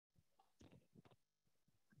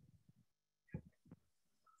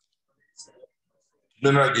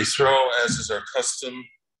Minhag Yisrael, as is our custom,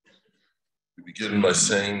 we begin by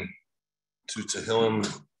saying two Tehillim.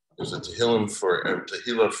 There's a Tehillim for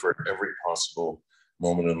Tehillah for every possible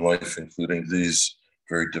moment in life, including these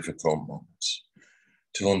very difficult moments.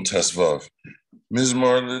 Tehillim Tesvav.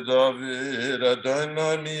 Mizmar LeDavid,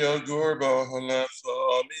 Adonai miyagur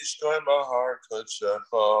ba'halecha, mishkai mahar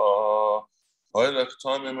kadshecha, hoylech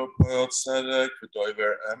tamim u'poyot tzedek,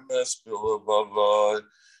 v'doiver emes b'levavai,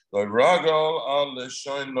 lo ragal al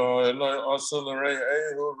l'shoinoi, lo asal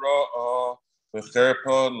re'ehu ra'a,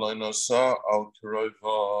 v'cherpa lo nosa al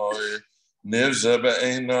k'roivai, nivze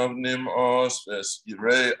be'einav nim'os,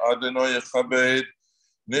 v'esgirei Adonai yechabed,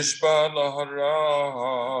 Nishba lahara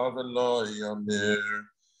v'lo yamir,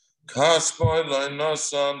 kasboy lo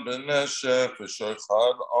nasan b'neshech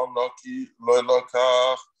v'shochad al naki lo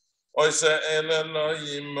lokach, oise ele lo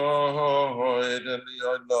yimoid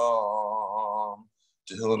eliyalam.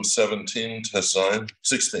 Tehillim 16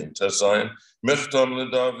 Tezayin, Michtam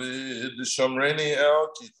LeDavid, Shomreni el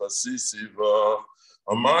ki chasisi va,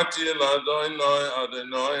 Amati l'Adonai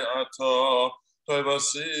Adonai ata,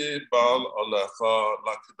 Toivasi bal alecha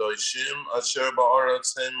lakadoshim asher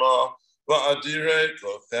ba'aretz hema va'adirei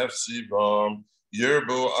kochefsi bam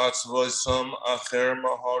yirbu atzvoisam acher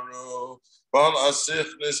maharu bal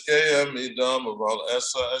asich niskeya midam bal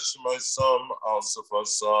esa eshmoisam al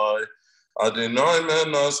sefasai Adonai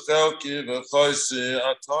menas chelki v'choisi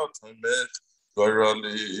atatamich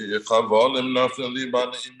gorali chavalim nafnali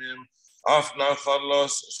banimim af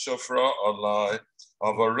nachalos shofra alai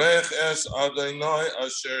Avarech es Adonai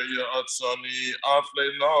asher ya'atzani af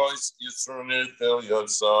le'lois yisroni chel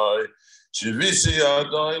yatzai Shivisi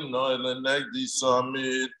Adonai lenegdi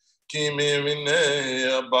samid ki miminei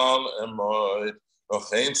abal emoid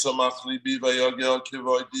Ochein somach libi v'yagel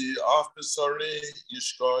kivoidi af besari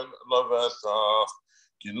yishkoin lavetach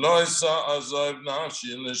Ki loisa azav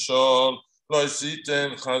nafshi l'shol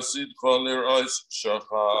loisiten chasid chol lirois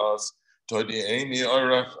shachas Todi Eini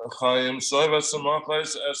Arach Chaim Soiva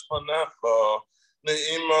Samachais Espanecha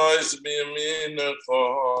Neimais Biaminecha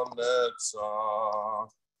Netzach.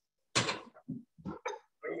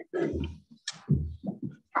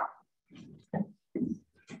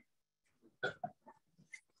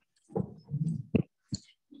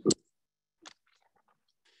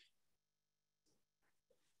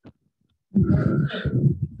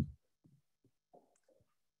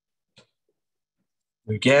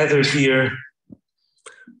 We're gathered here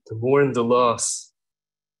to mourn the loss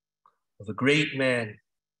of a great man,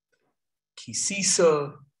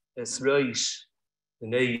 Kisisa es Reish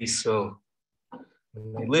B'nai Yisrael.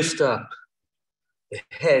 And we lift up the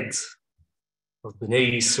heads of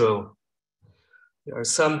B'nai Yisrael. There are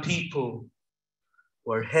some people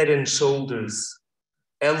who are head and shoulders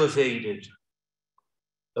elevated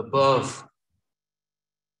above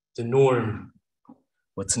the norm,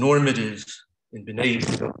 what's normative in B'nai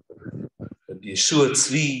Yisrael. Rabbi Yeshua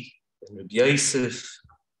Tzvi and Rabbi Yosef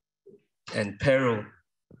and Peril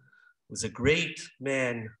was a great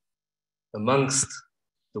man amongst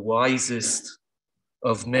the wisest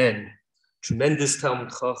of men, tremendous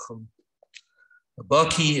Talmid Chochom, a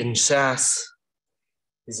Baki in Shas.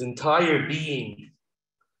 His entire being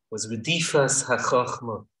was Redifas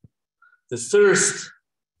HaChochma, the thirst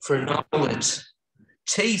for knowledge,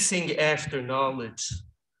 chasing after knowledge,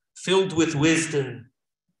 filled with wisdom,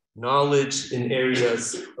 knowledge in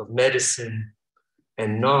areas of medicine,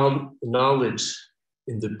 and knowledge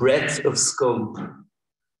in the breadth of scope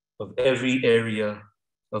of every area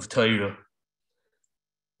of Torah.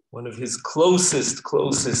 One of his closest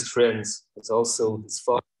friends was also his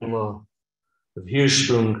father-in-law, of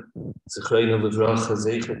Hirschprung, Zechreina Levracha,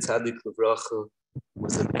 Zecher Tzadik Levracha,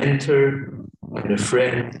 was a mentor and a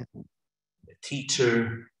friend, a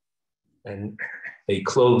teacher, and a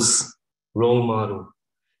close role model.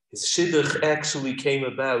 His shidduch actually came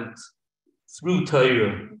about through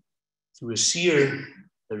Torah, through a shir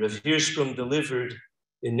that Rav Hirschprung delivered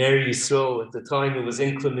in Ner Yisrael. At the time it was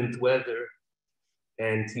inclement weather,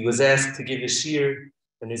 and he was asked to give a shir,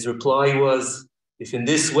 and his reply was, if in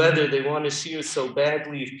this weather they want to shir so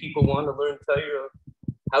badly, if people want to learn Torah,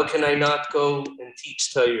 how can I not go and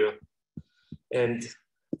teach Torah? And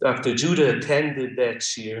Dr. Juda attended that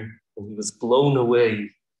shir, and he was blown away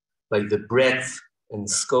by the breadth and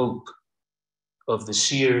scope of the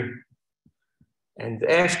shir. And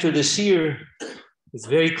after the shir, his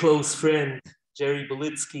very close friend, Jerry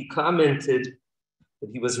Belitsky, commented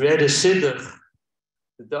that he was read a shidduch,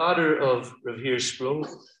 the daughter of Rav Hirschprung,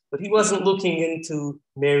 but he wasn't looking into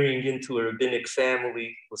marrying into a rabbinic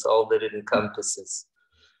family with all that it encompasses.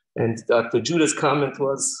 And Dr. Judah's comment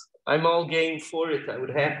was, I'm all game for it. I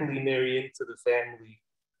would happily marry into the family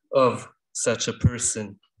of such a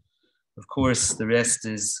person. Of course, the rest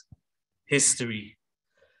is history.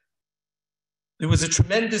 There was a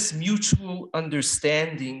tremendous mutual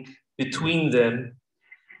understanding between them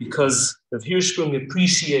because Rav Hirschprung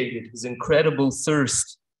appreciated his incredible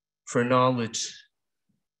thirst for knowledge.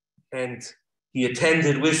 And he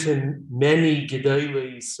attended with him many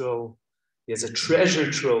Gedolei, so he has a treasure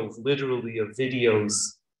trove, literally, of videos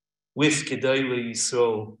with Gedolei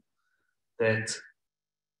Yisrael that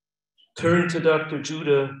turned to Dr.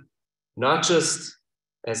 Juda, not just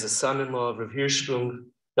as a son-in-law of Rav Hirschprung,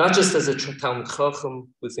 not just as a Talmid Chochom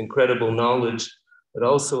with incredible knowledge, but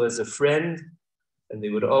also as a friend, and they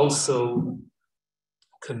would also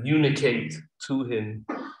communicate to him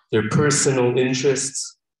their personal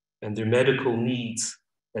interests and their medical needs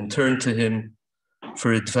and turn to him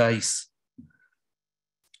for advice.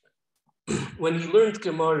 When he learned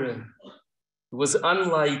Gemara, it was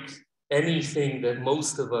unlike anything that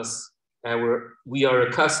most of us we are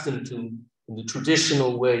accustomed to in the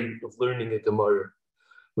traditional way of learning a Gemara.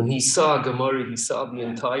 When he saw Gemara, he saw the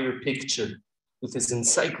entire picture. With his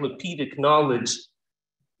encyclopedic knowledge,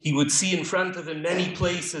 he would see in front of him many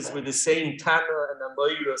places where the same Tana and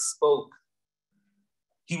Amoira spoke.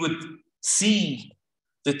 He would see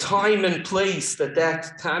the time and place that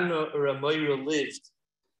Tana or Amoira lived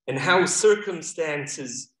and how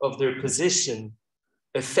circumstances of their position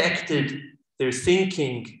affected their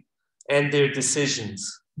thinking and their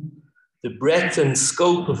decisions. The breadth and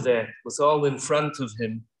scope of that was all in front of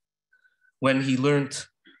him when he learned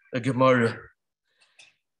a Gemara.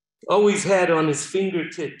 Always had on his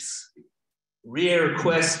fingertips rare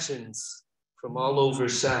questions from all over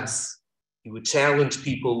Shas. He would challenge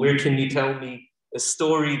people, where can you tell me a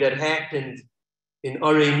story that happened in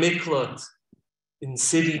Arei Miklat, in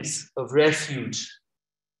cities of refuge?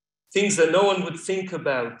 Things that no one would think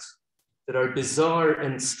about, that are bizarre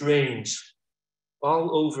and strange,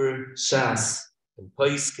 all over Shas and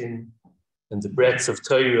Paiskin and the breadth of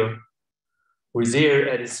Torah were there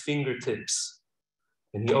at his fingertips.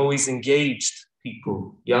 And he always engaged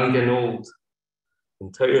people, young and old,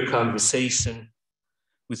 in Torah conversation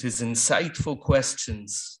with his insightful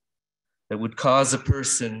questions that would cause a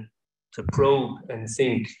person to probe and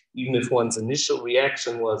think, even if one's initial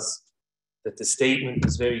reaction was that the statement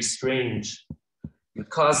was very strange. It would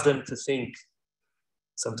cause them to think.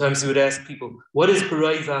 Sometimes he would ask people, what is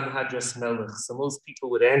B'rayvam Hadras Melech? So most people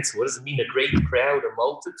would answer, what does it mean, a great crowd, a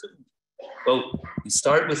multitude? Well, you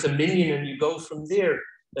start with a minyan and you go from there.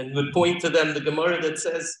 And you would point to them the Gemara that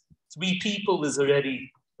says 3 people is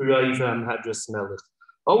already B'rayvam Hadras Melech.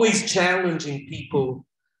 Always challenging people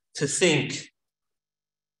to think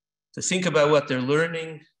about what they're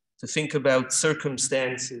learning, to think about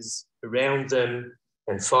circumstances around them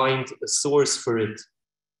and find a source for it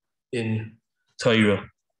in Torah.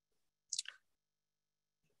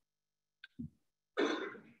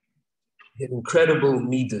 He had incredible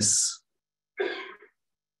midas,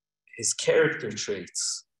 his character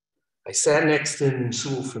traits. I sat next to him in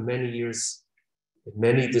shul for many years, in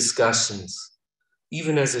many discussions.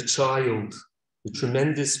 Even as a child, the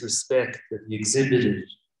tremendous respect that he exhibited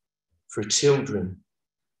for children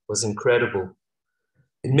was incredible.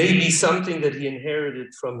 It may be something that he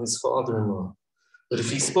inherited from his father-in-law, but if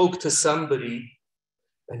he spoke to somebody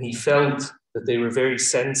and he felt that they were very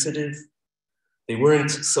sensitive, they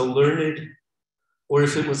weren't so learned, or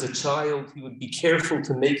if it was a child, he would be careful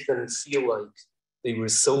to make them feel like they were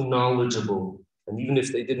so knowledgeable. And even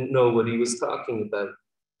if they didn't know what he was talking about,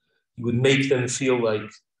 he would make them feel like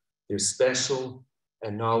they're special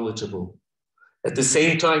and knowledgeable. At the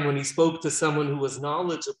same time, when he spoke to someone who was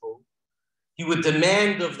knowledgeable, he would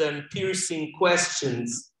demand of them piercing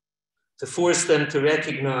questions to force them to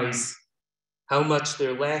recognize how much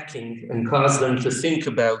they're lacking and cause them to think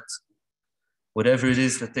about whatever it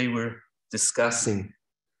is that they were discussing.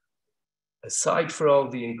 Aside from all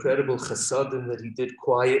the incredible chesedim that he did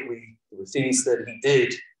quietly, there were things that he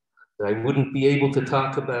did that I wouldn't be able to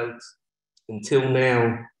talk about until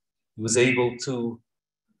now. He was able to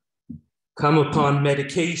come upon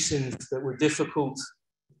medications that were difficult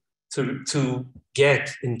to get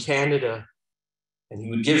in Canada, and he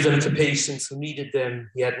would give them to patients who needed them.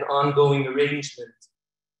 He had an ongoing arrangement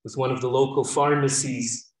with one of the local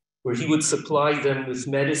pharmacies where he would supply them with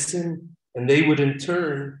medicine, and they would in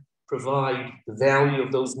turn provide the value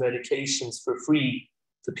of those medications for free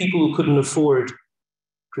to people who couldn't afford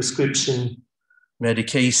prescription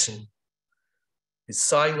medication. His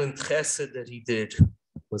silent chesed that he did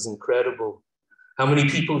was incredible. How many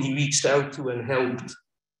people he reached out to and helped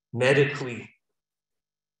medically.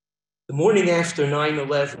 The morning after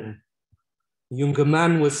 9/11, a younger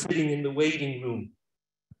man was sitting in the waiting room,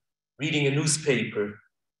 reading a newspaper,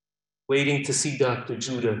 waiting to see Dr.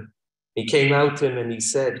 Juda. He came out to him and he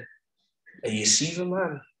said, "A yeshiva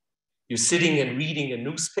man, you're sitting and reading a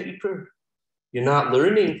newspaper? You're not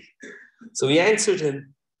learning?" So he answered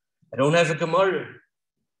him, "I don't have a Gemara."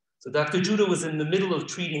 So Dr. Juda was in the middle of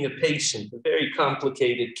treating a patient, a very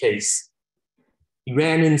complicated case. He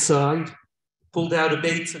ran inside, pulled out a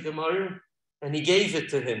Beitza Gemara, and he gave it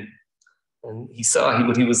to him. And he saw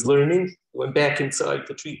what he was learning. He went back inside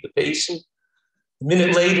to treat the patient. A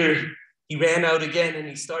minute later, he ran out again and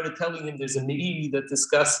he started telling him there's a me'iri that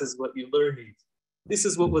discusses what you're learning. This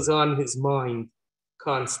is what was on his mind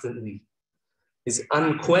constantly. His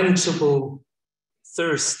unquenchable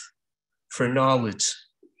thirst for knowledge.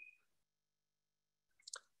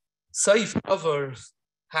 Saif Avar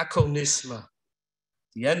Hakol Nisma,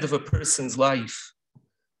 the end of a person's life.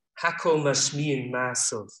 Hakol Mashmi'in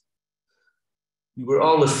Masav. We were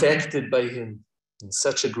all affected by him in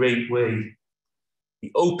such a great way.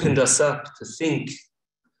 He opened us up to think,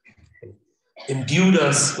 imbued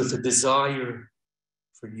us with a desire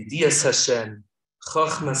for Yedias Hashem,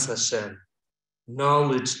 Chochmas Hashem,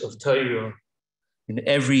 knowledge of Torah in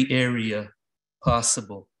every area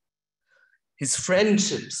possible. His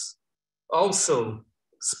friendships also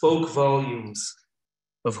spoke volumes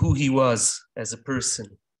of who he was as a person,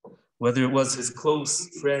 whether it was his close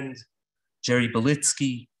friend, Jerry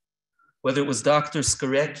Belitsky, whether it was Dr.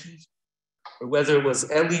 Skarecki, or whether it was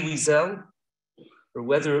Eli Wiesel, or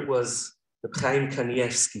whether it was the Chaim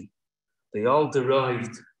Kanievsky. They all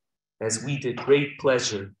derived, as we did, great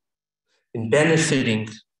pleasure in benefiting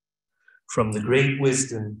from the great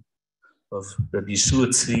wisdom of Rabbi Yeshua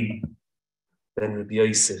Tzvi ben Rabbi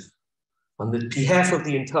Yosef. On the behalf of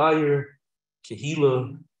the entire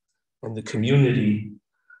Kehila and the community,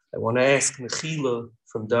 I want to ask Mechila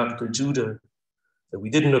from Dr. Juda that we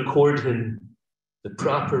didn't accord him the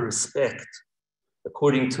proper respect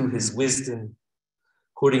according to his wisdom,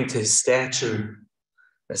 according to his stature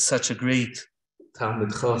as such a great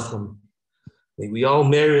Talmid Chochom. May we all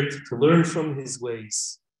merit to learn from his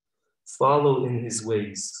ways, follow in his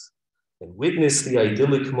ways, and witness the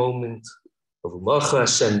idyllic moment of Umacha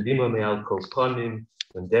Hashem Bima Me'al Kol Panim,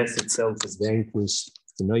 when death itself is vanquished.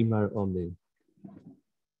 Amen.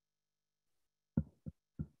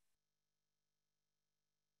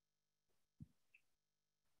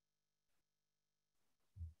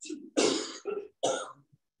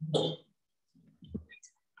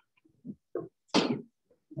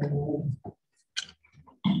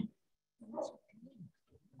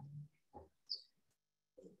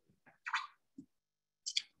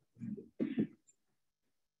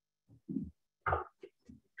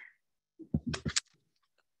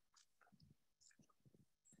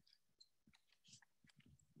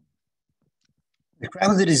 The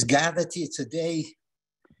crowd that is gathered here today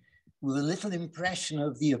with a little impression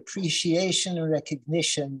of the appreciation and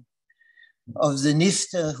recognition of the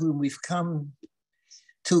Nifta whom we've come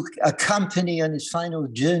to accompany on his final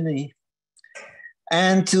journey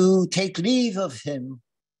and to take leave of him.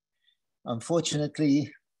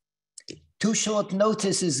 Unfortunately, too short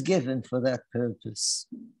notice is given for that purpose.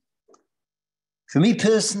 For me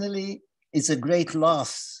personally, it's a great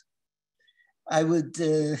loss. I would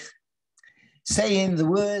say in the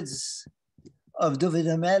words of David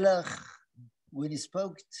HaMelech when he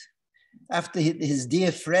spoke after his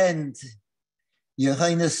dear friend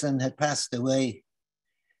Yehoshua had passed away,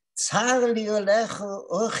 "Tzar li olecha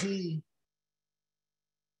ochi,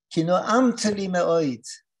 ki no'amta li me'od."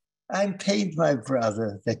 I'm pained, my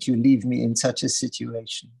brother, that you leave me in such a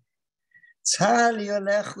situation. "Tzar li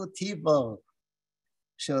olecha TIBOR,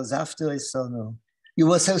 she'ozavtu esono." You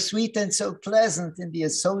were so sweet and so pleasant in the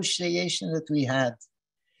association that we had.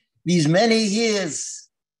 These many years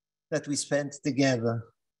that we spent together,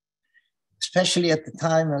 especially at the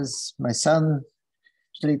time, as my son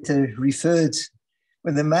Shlita referred,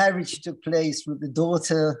 when the marriage took place with the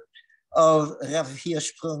daughter of Rav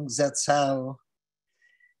Hirschprung Zatzal.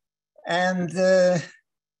 And a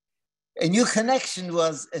new connection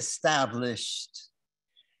was established.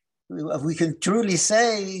 We can truly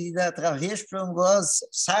say that Rav Hirschprung was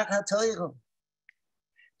Sar HaTorah.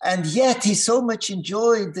 And yet he so much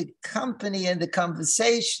enjoyed the company and the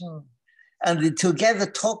conversation and the together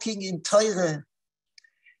talking in Torah.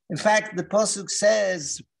 In fact, the Pasuk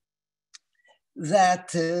says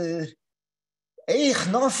that Eich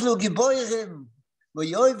noflu giborim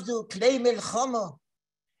v'yoivdu klei melchama.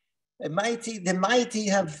 The mighty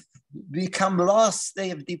have become lost, they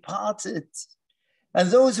have departed. And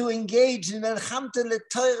those who engage in Melchamta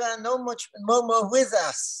LeTorah are no much more with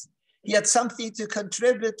us. He had something to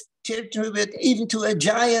contribute even to a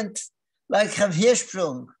giant like Rav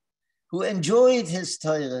Hirschprung, who enjoyed his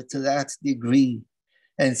Torah to that degree.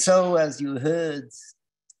 And so, as you heard,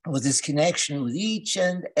 was this connection with each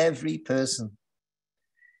and every person.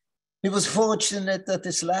 He was fortunate that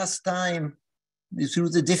this last time, through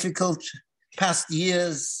the difficult past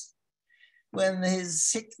years, when his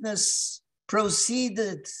sickness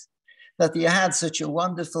proceeded, that he had such a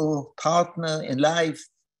wonderful partner in life,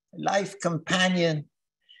 life companion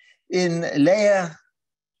in Leah.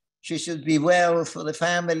 She should be well for the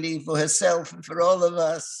family, for herself, and for all of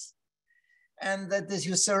us. And that he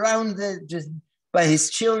was surrounded by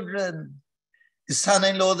his children, his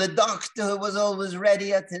son-in-law, the doctor, who was always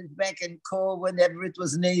ready at his beck and call whenever it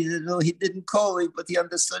was needed. Or he didn't call it, but he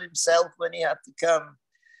understood himself when he had to come.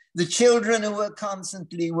 The children who were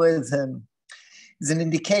constantly with him. It's an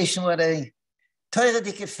indication what a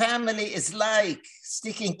Torahdike family is like,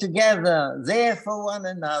 sticking together, there for one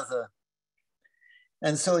another.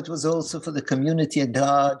 And so it was also for the community at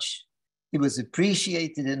large. He was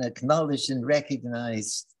appreciated and acknowledged and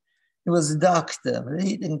recognized. He was a doctor, but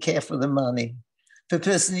he didn't care for the money. If a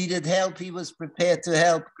person needed help, he was prepared to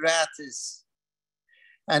help gratis.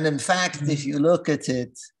 And in fact, if you look at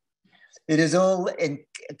it, it is all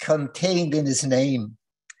contained in his name.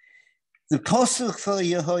 The Pasuk for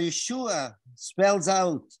Yehoshua spells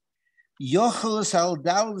out, Yochos al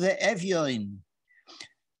dal ve'evyoin.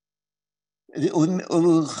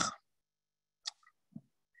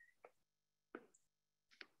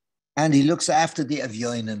 And he looks after the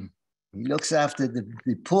Evyonim. He looks after the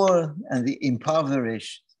poor and the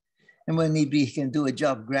impoverished. And when he can do a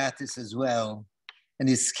job gratis as well. And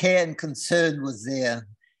his care and concern was there,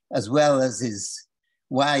 as well as his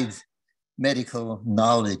wide medical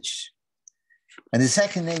knowledge. And the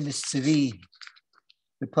second name is Tzvi.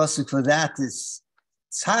 The pasuk for that is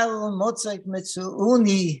Tzar motzek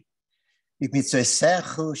mitzuuni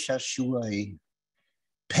mitzosechu shashuai.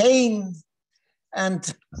 Pain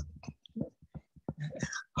and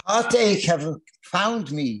heartache have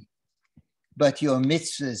found me, but your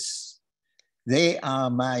mitzvahs, they are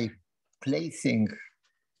my plaything.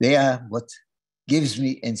 They are what gives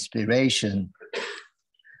me inspiration.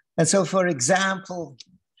 And so, for example,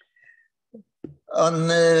 on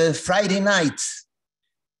Friday night,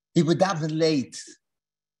 he would daven late.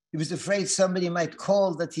 He was afraid somebody might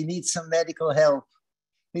call that he needs some medical help.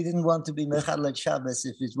 He didn't want to be Mechalel Shabbos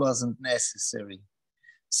if it wasn't necessary.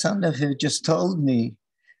 Some of him just told me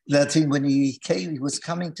that when he came, he was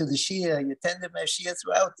coming to the Shia. He attended my Shia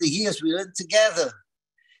throughout the years. We learned together.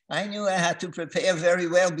 I knew I had to prepare very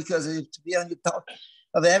well because I have to be on the top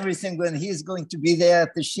of everything when he is going to be there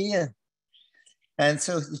at the Shia. And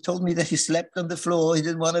so he told me that he slept on the floor. He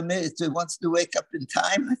didn't want to miss. He wants to wake up in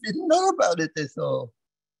time. I didn't know about it at all.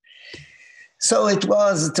 So it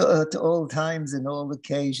was at all times and all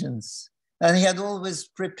occasions. And he had always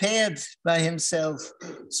prepared by himself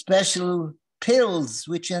special pills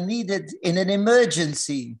which are needed in an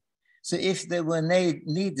emergency. So if they were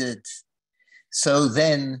needed, so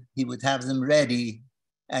then he would have them ready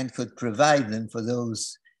and could provide them for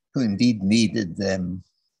those who indeed needed them.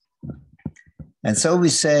 And so we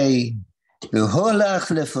say, your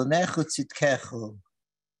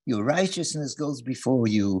righteousness goes before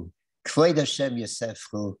you. Kvod Hashem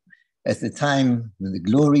Yosefchu, at the time when the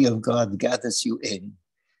glory of God gathers you in.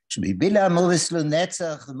 Shebibila amoris lo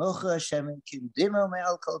netzach, v'mocher Hashem kindimo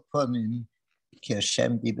me'al kol ponim, ki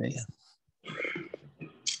Hashem dibeya.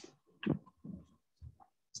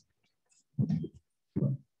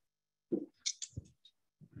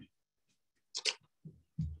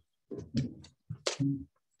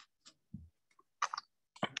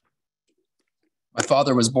 My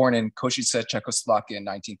father was born in Košice, Czechoslovakia in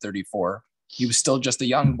 1934. He was still just a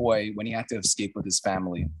young boy when he had to escape with his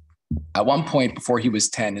family. At one point, before he was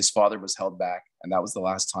 10, his father was held back, and that was the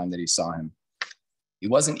last time that he saw him. He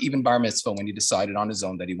wasn't even bar mitzvah when he decided on his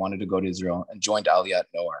own that he wanted to go to Israel and joined Aliyat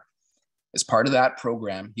Noar. As part of that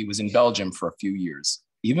program, he was in Belgium for a few years.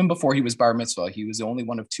 Even before he was bar mitzvah, he was only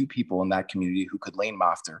one of two people in that community who could lein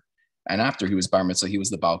mafter. And after he was bar mitzvah, he was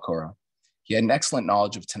the Baal Korah. He had an excellent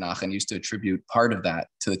knowledge of Tanakh and used to attribute part of that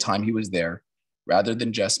to the time he was there. Rather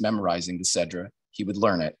than just memorizing the Sedra, he would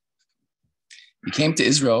learn it. He came to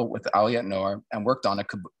Israel with Aliyat Noar and worked on a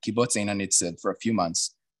kibbutz Ein HaNitzid for a few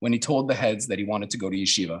months when he told the heads that he wanted to go to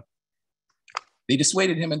yeshiva. They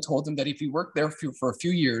dissuaded him and told him that if he worked there for a few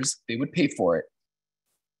years, they would pay for it.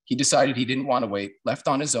 He decided he didn't want to wait, left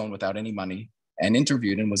on his own without any money, and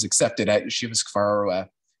interviewed and was accepted at Yeshiva's Kfar HaRoeh,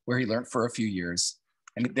 where he learned for a few years.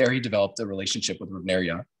 And there he developed a relationship with Rav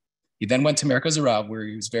Neria. He then went to Merkaz Harav, where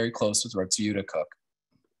he was very close with Rav Tzvi Kook.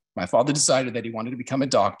 My father decided that he wanted to become a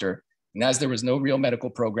doctor, and as there was no real medical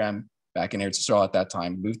program back in Eretz Yisrael at that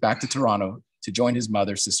time, moved back to Toronto to join his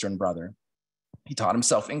mother, sister, and brother. He taught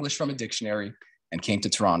himself English from a dictionary and came to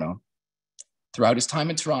Toronto. Throughout his time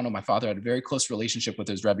in Toronto, my father had a very close relationship with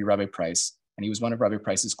his Rabbi Price, and he was one of Rabbi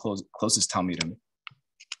Price's closest Talmidim.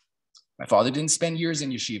 My father didn't spend years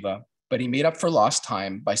in yeshiva, but he made up for lost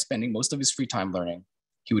time by spending most of his free time learning.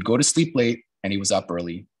 He would go to sleep late, and he was up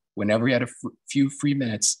early. Whenever he had a few free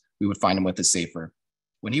minutes, we would find him with a sefer.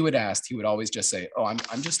 When he would ask, he would always just say, "Oh,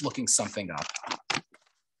 I'm just looking something up."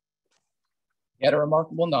 He had a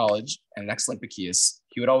remarkable knowledge and an excellent bekias.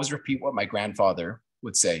 He would always repeat what my grandfather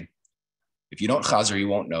would say. If you don't chazer, you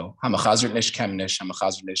won't know.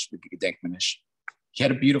 He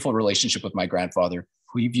had a beautiful relationship with my grandfather,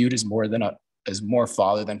 who he viewed as more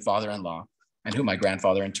father than father-in-law, and who my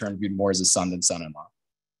grandfather in turn viewed more as a son than son-in-law.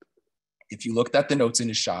 If you looked at the notes in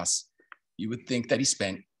his shas, you would think that he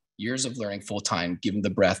spent years of learning full-time, given the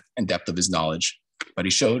breadth and depth of his knowledge. But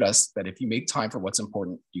he showed us that if you make time for what's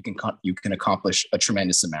important, you can accomplish a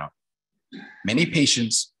tremendous amount. Many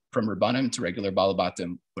patients, from Rabbanim to regular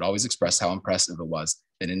Balabatim, would always express how impressive it was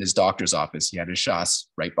that in his doctor's office, he had his shas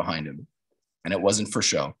right behind him. And it wasn't for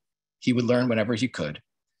show. He would learn whenever he could.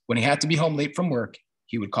 When he had to be home late from work,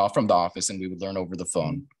 he would call from the office and we would learn over the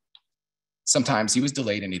phone. Sometimes he was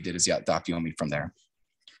delayed and he did his daf yomi from there.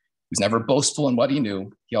 He was never boastful in what he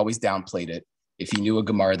knew. He always downplayed it. If he knew a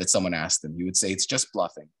Gemara that someone asked him, he would say, "It's just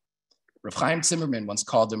bluffing." Rav Chaim Zimmerman once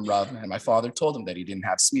called him Rav, and my father told him that he didn't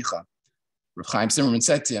have smicha. Rav Chaim Zimmerman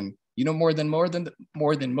said to him, "You know more than most of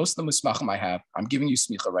the musmachim I have. I'm giving you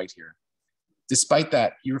smicha right here." Despite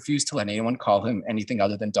that, he refused to let anyone call him anything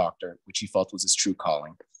other than doctor, which he felt was his true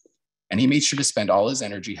calling. And he made sure to spend all his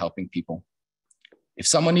energy helping people. If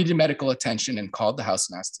someone needed medical attention and called the house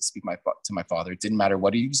and asked to speak to my father, it didn't matter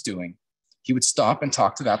what he was doing. He would stop and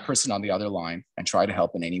talk to that person on the other line and try to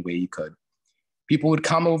help in any way he could. People would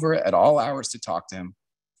come over at all hours to talk to him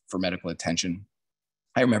for medical attention.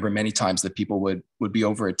 I remember many times that people would be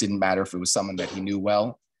over. It didn't matter if it was someone that he knew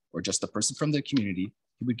well or just a person from the community.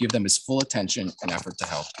 He would give them his full attention and effort to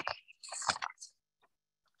help.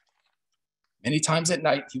 Many times at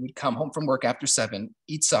night, he would come home from work after 7,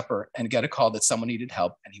 eat supper, and get a call that someone needed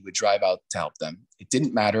help, and he would drive out to help them. It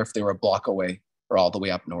didn't matter if they were a block away or all the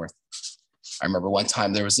way up north. I remember one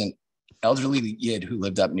time there was an elderly Yid who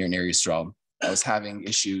lived up near Yisrael that was having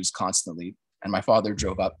issues constantly, and my father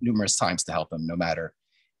drove up numerous times to help him, no matter.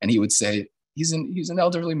 And he would say, he's an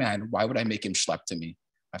elderly man. Why would I make him schlep to me?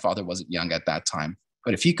 My father wasn't young at that time,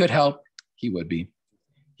 but if he could help, he would be.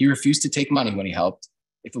 He refused to take money when he helped.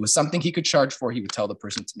 If it was something he could charge for, he would tell the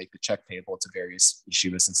person to make the check payable to various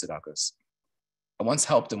yeshivas and tzedakos. I once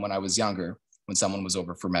helped him when I was younger, when someone was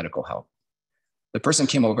over for medical help. The person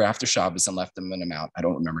came over after Shabbos and left him an amount. I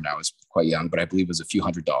don't remember now, I was quite young, but I believe it was a few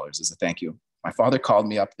 $100s as a thank you. My father called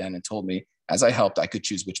me up then and told me, as I helped, I could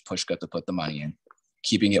choose which pushka to put the money in.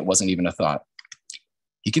 Keeping it wasn't even a thought.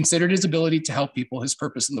 He considered his ability to help people his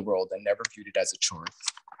purpose in the world and never viewed it as a chore.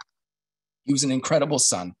 He was an incredible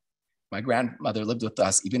son. My grandmother lived with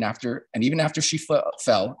us even after she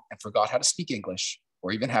fell and forgot how to speak English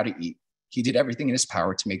or even how to eat. He did everything in his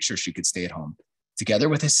power to make sure she could stay at home. Together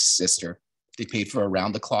with his sister, they paid for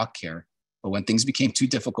around-the-clock care. But when things became too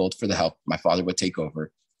difficult for the help, my father would take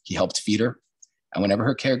over. He helped feed her, and whenever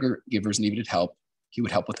her caregivers needed help, he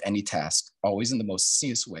would help with any task, always in the most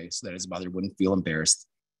serious way so that his mother wouldn't feel embarrassed,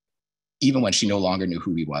 even when she no longer knew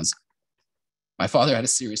who he was. My father had a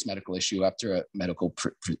serious medical issue after a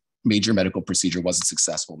major medical procedure wasn't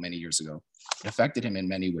successful many years ago. It affected him in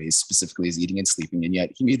many ways, specifically his eating and sleeping, and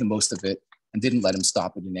yet he made the most of it and didn't let him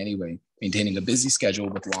stop it in any way, maintaining a busy schedule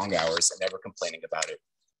with long hours and never complaining about it.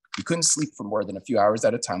 He couldn't sleep for more than a few hours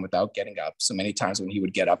at a time without getting up, so many times when he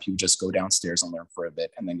would get up, he would just go downstairs and learn for a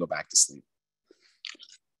bit and then go back to sleep.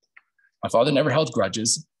 My father never held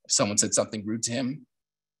grudges. If someone said something rude to him,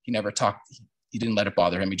 he never talked. He didn't let it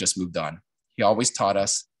bother him. He just moved on. He always taught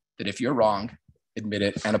us that if you're wrong, admit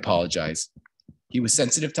it and apologize. He was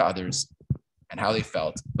sensitive to others and how they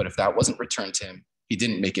felt, but if that wasn't returned to him, he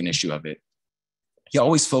didn't make an issue of it. He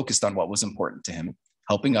always focused on what was important to him,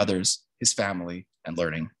 helping others, his family, and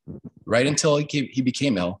learning. Right until he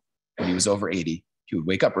became ill, and he was over 80, he would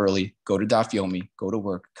wake up early, go to daf yomi, go to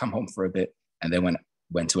work, come home for a bit, and then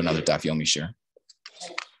went to another daf yomi shir.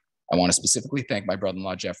 I want to specifically thank my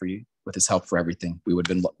brother-in-law, Jeffrey, with his help for everything. We would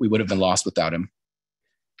have been lost without him.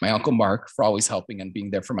 My uncle Mark for always helping and being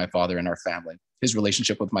there for my father and our family. His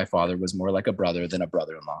relationship with my father was more like a brother than a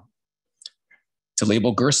brother-in-law. To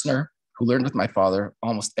label Gerstner, who learned with my father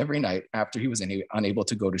almost every night after he was unable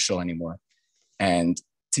to go to shul anymore and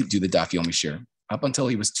to do the daf yomi shir. Up until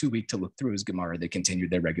he was too weak to look through his Gemara, they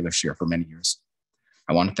continued their regular share for many years.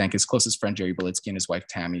 I want to thank his closest friend, Jerry Belitsky, and his wife,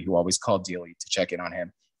 Tammy, who always called daily to check in on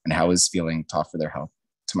him and how he was feeling, to offer their help.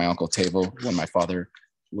 To my uncle Tavo, when my father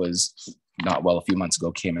was not well a few months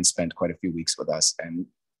ago, came and spent quite a few weeks with us and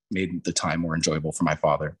made the time more enjoyable for my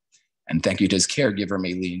father. And thank you to his caregiver,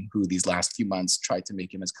 Maylene, who these last few months tried to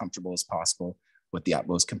make him as comfortable as possible with the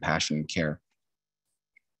utmost compassion and care.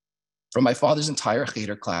 From my father's entire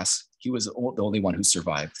Cheder class, he was the only one who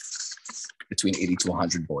survived, between 80 to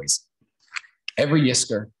 100 boys. Every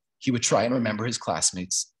Yisker, he would try and remember his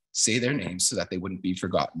classmates, say their names so that they wouldn't be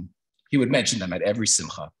forgotten. He would mention them at every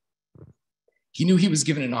simcha. He knew he was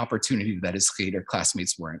given an opportunity that his Cheder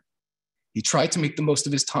classmates weren't. He tried to make the most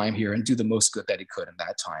of his time here and do the most good that he could in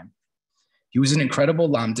that time. He was an incredible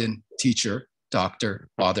lamdan, teacher, doctor,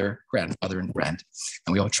 father, grandfather, and friend,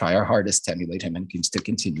 and we all try our hardest to emulate him and to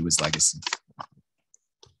continue his legacy.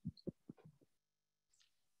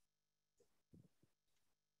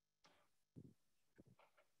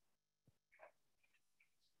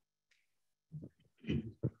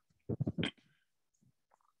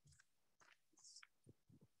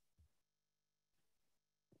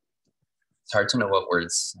 It's hard to know what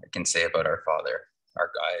words I can say about our father, our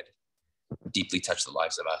guide, who deeply touched the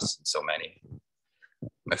lives of us, so many.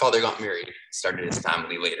 My father got married, started his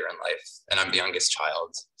family later in life, and I'm the youngest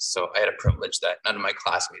child, so I had a privilege that none of my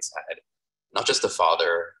classmates had, not just a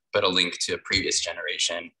father, but a link to a previous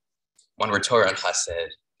generation. One where Torah and Chesed,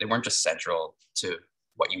 they weren't just central to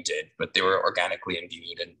what you did, but they were organically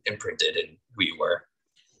imbued and imprinted in who you were.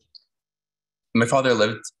 My father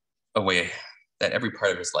lived a way that every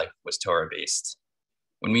part of his life was Torah-based.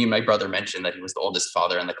 When me and my brother mentioned that he was the oldest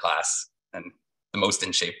father in the class and the most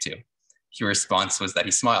in shape too, his response was that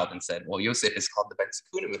he smiled and said, well, Yosef is called the Ben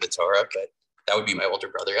Sekunim of the Torah, but that would be my older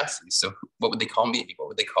brother Yossi. So what would they call me? What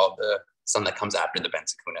would they call the son that comes after the Ben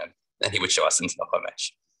Sekunim? Then he would show us into the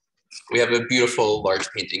Chumash. We have a beautiful large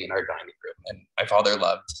painting in our dining room, and my father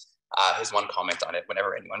loved his one comment on it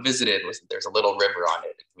whenever anyone visited was that there's a little river on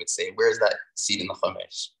it. And he would say, where's that seed in the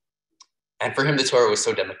Chumash? And for him, the Torah was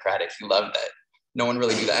so democratic. He loved that no one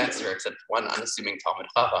really knew the answer except one unassuming Talmid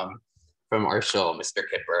Chochom from our shul, Mr.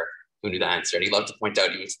 Kipper, who knew the answer. And he loved to point out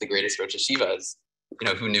he was the greatest Rosh Hashivas,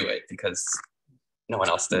 who knew it because no one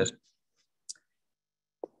else did.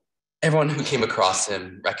 Everyone who came across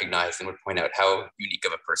him recognized and would point out how unique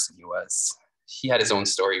of a person he was. He had his own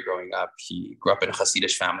story growing up. He grew up in a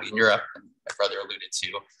Hasidic family in Europe, and my brother alluded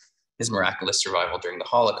to his miraculous survival during the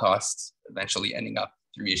Holocaust, eventually ending up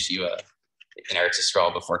through yeshiva in Eretz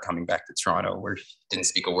Yisrael before coming back to Toronto, where he didn't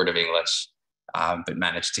speak a word of English, but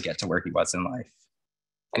managed to get to where he was in life.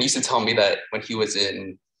 And he used to tell me that when he was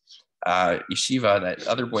in yeshiva, that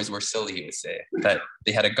other boys were silly, he would say, that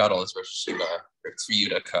they had a gadol as Rosh Yeshiva, or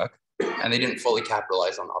Tzvi cook, and they didn't fully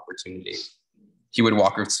capitalize on the opportunity. He would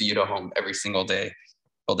walk Tzvi home every single day,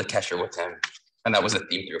 build a kesher with him, and that was a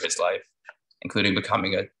theme through his life, including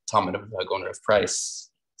becoming a Talmid of Goner of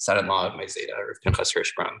Price, son-in-law of my Zeta, or Pinchas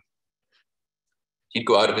Hirschprung. He'd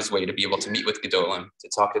go out of his way to be able to meet with Gedolim, to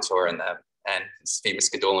talk to Torah and them, and his famous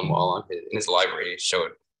Gedolim wall in his library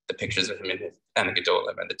showed the pictures of him and the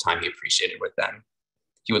Gedolim and the time he appreciated with them.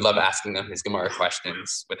 He would love asking them his Gemara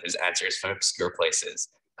questions with his answers from obscure places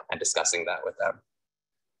and discussing that with them.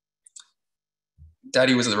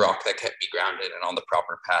 Daddy was the rock that kept me grounded and on the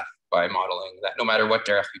proper path by modeling that no matter what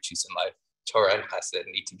derech you choose in life, Torah and Chesed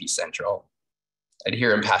need to be central. I'd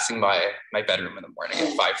hear him passing by my bedroom in the morning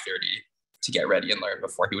at 5:30 to get ready and learn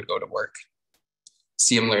before he would go to work.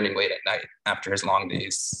 See him learning late at night after his long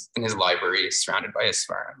days in his library, surrounded by his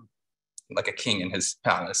farm, like a king in his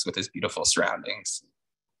palace with his beautiful surroundings,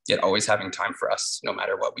 yet always having time for us no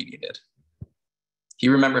matter what we needed. He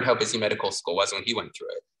remembered how busy medical school was when he went through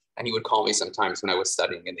it, and he would call me sometimes when I was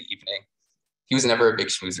studying in the evening. He was never a big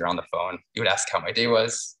schmoozer on the phone. He would ask how my day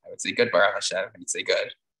was. I would say, good, Baruch Hashem, and he'd say,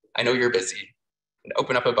 good. I know you're busy. And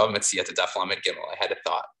open up above Metzia to Daf Lamed Gimel, I had a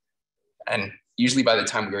thought. And usually by the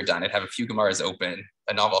time we were done, I'd have a few Gemaras open,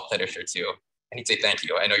 a novel Chiddush or two, and he'd say, thank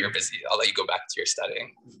you, I know you're busy. I'll let you go back to your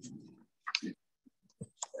studying.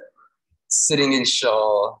 Sitting in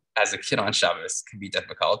shul as a kid on Shabbos can be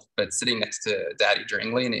difficult, but sitting next to Daddy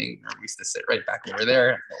during laning, we used to sit right back over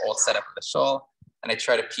there, the old setup of the shul, and I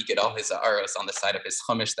try to peek at all his aros on the side of his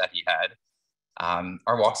chumash that he had.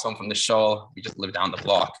 Our walks home from the shul, we just lived down the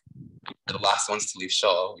block. We're the last ones to leave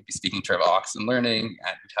shul. We'd be speaking to Rabbi Ochs and learning,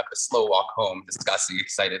 and we'd have a slow walk home, discussing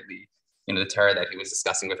excitedly, the Torah that he was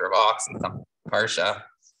discussing with Rabbi Ochs and some HARHA.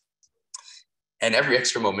 And every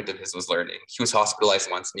extra moment of his was learning. He was hospitalized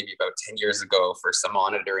once, maybe about 10 years ago, for some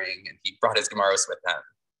monitoring, and he brought his Gemaros with him.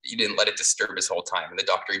 he didn't let it disturb his whole time. And the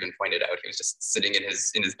doctor even pointed out he was just sitting in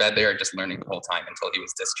his bed there, just learning the whole time until he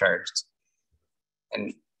was discharged.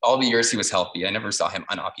 And all the years he was healthy, I never saw him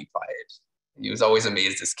unoccupied. He was always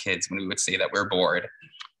amazed as kids when we would say that we're bored.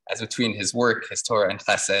 As between his work, his Torah, and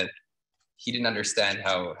Chesed, he didn't understand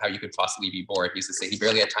how you could possibly be bored. He used to say he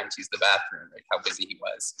barely had time to use the bathroom, like how busy he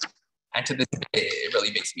was. And to this day, it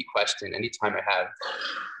really makes me question any time I have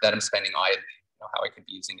that I'm spending idly, how I could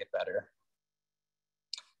be using it better.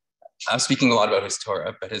 I'm speaking a lot about his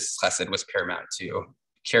Torah, but his Chesed was paramount too.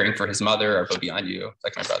 Caring for his mother, or Bobianyu,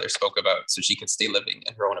 like my brother spoke about, so she could stay living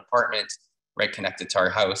in her own apartment, right connected to our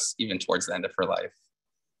house, even towards the end of her life.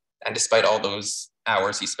 And despite all those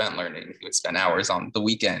hours he spent learning, he would spend hours on the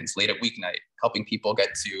weekends, late at weeknight, helping people get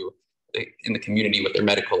to in the community with their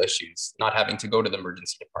medical issues, not having to go to the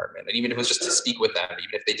emergency department. And even if it was just to speak with them,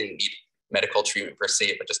 even if they didn't need medical treatment per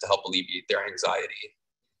se, but just to help alleviate their anxiety.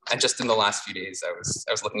 And just in the last few days, I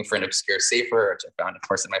was looking for an obscure sefer, which I found, of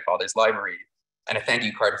course, in my father's library. And a thank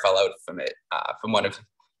you card fell out from it, from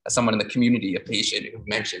someone in the community, a patient who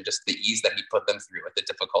mentioned just the ease that he put them through at the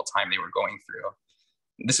difficult time they were going through.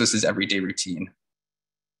 This was his everyday routine.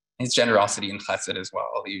 His generosity and chesed as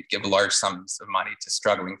well. He would give large sums of money to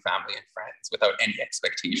struggling family and friends without any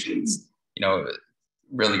expectations,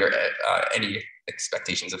 really, or any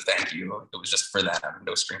expectations of thank you. It was just for them,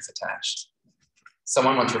 no strings attached.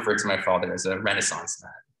 Someone once referred to my father as a Renaissance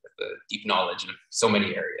man with a deep knowledge of so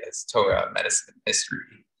many areas, Torah, medicine,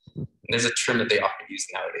 history. And there's a term that they often use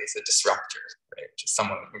nowadays, a disruptor, right? Just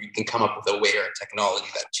someone who can come up with a way or a technology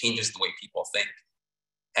that changes the way people think.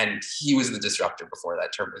 And he was the disruptor before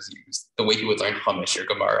that term was used. The way he would learn Chumash or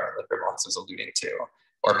Gemara, like Rabbi was alluding to,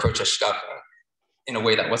 or approach a Shlita in a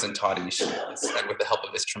way that wasn't taught in yeshivas, and with the help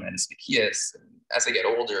of his tremendous Mikiyas. And as I get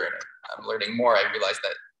older and I'm learning more, I realized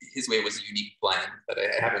that his way was a unique blend, that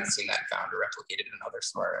I haven't seen that found or replicated in other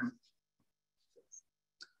svarim.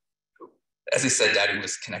 As I said, Daddy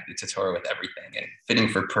was connected to Torah with everything, and fitting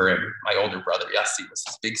for Purim, my older brother Yossi was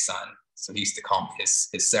his big son, so he used to call me his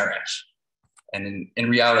Seresh. And in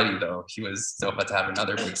reality, though, he was Zocha to have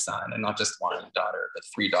another big son, and not just one daughter, but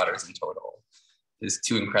 3 daughters in total. His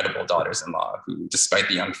 2 incredible daughters-in-law, who, despite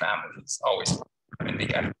the young families, always in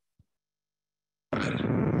the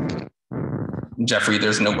Jeffrey,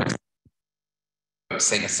 there's no way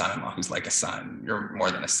saying a son-in-law who's like a son. You're more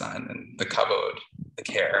than a son, and the kavod, the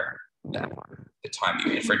care, the time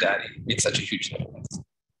you made for Daddy made such a huge difference.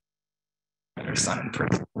 Her son in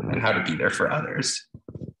prison, and how to be there for others.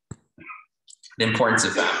 The importance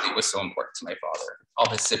of family was so important to my father. All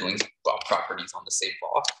his siblings bought properties on the same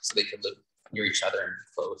block so they could live near each other and be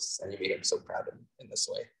close, and he made him so proud in this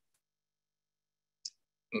way.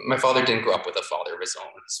 My father didn't grow up with a father of his own.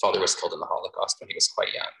 His father was killed in the Holocaust when he was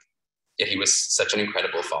quite young. Yet he was such an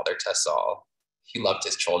incredible father to us all. He loved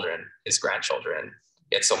his children, his grandchildren.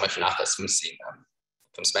 He had so much nachas from seeing them,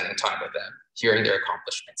 from spending time with them, hearing their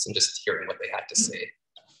accomplishments, and just hearing what they had to say.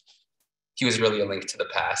 He was really a link to the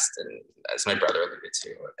past, and as my brother alluded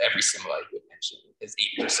to, every simla he would mention, his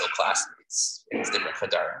 80 or so classmates in his different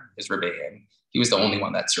Adar, his Rabbi, he was the only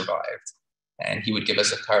one that survived. And he would give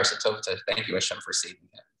us a kar satov to thank you, Hashem, for saving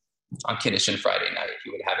him. On Kiddush and Friday night,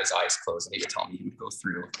 he would have his eyes closed, and he would tell me he would go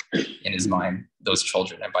through in his mind those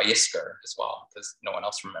children, and by Yisker as well, because no one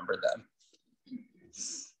else remembered them.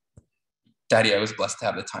 Daddy, I was blessed to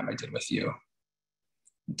have the time I did with you.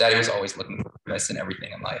 Daddy was always looking for the best in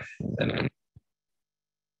everything in life. And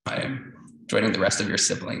I am joining the rest of your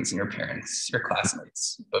siblings and your parents, your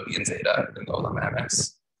classmates, Bobby and Zeta, and Olam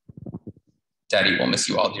Ames. Daddy, we'll miss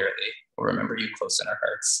you all dearly. We'll remember you close in our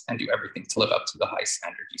hearts and do everything to live up to the high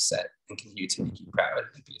standard you set and continue to make you proud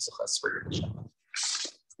and be a success for your mission.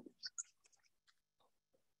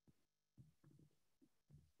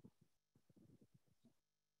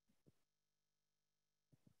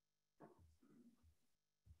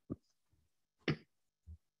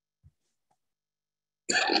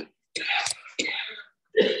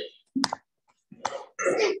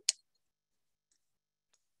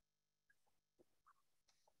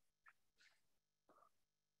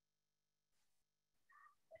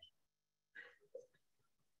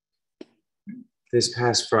 This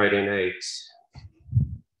past Friday night, a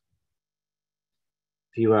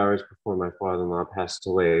few hours before my father-in-law passed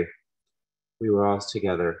away, we were all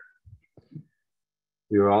together.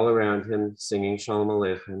 We were all around him singing Shalom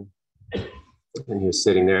Aleichem, and he was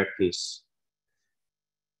sitting there at peace.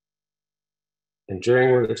 And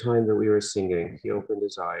during one of the time that we were singing, he opened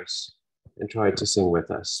his eyes and tried to sing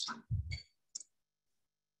with us.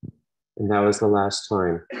 And that was the last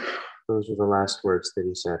time. Those were the last words that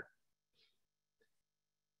he said.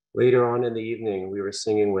 Later on in the evening, we were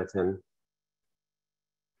singing with him.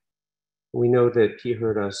 We know that he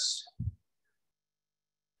heard us.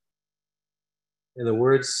 And the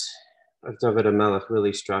words of David HaMelech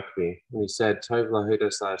really struck me when he said, Tov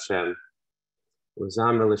lahodos LaHashem,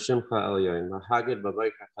 u'zamer l'shimcha elyon, lahagid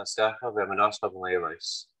b'boker chastecha ve'menoscha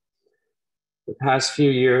b'leilos. The past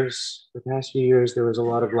few years, there was a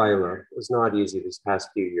lot of Laila. It was not easy these past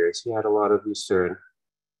few years. He had a lot of Yisur.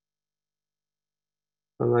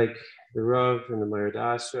 Unlike the Rav and the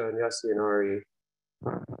Mayardasha and Yossi and Ari,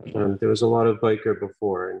 there was a lot of biker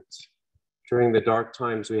before. And during the dark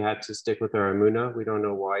times, we had to stick with our Amunah. We don't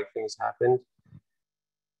know why things happened.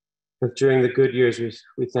 But during the good years,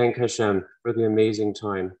 we thank Hashem for the amazing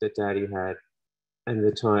time that Daddy had and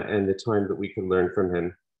the time that we could learn from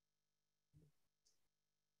him.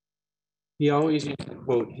 He always used to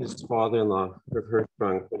quote his father-in-law, Rav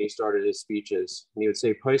Hirschprung, when he started his speeches. And he would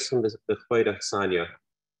say, Paisam b'chvayda Sanya.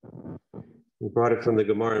 He brought it from the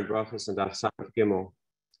Gemara and Brachos and Daf Gimel.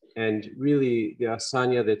 And really, the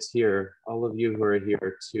Asanya that's here, all of you who are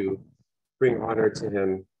here to bring honor to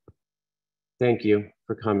him, thank you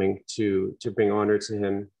for coming to bring honor to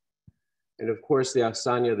him. And of course, the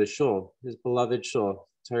Asanya, the shul, his beloved shul,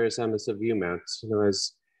 Toras Emes of Viewmount,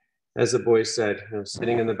 as the boy said,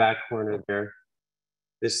 sitting in the back corner there,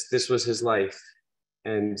 this was his life.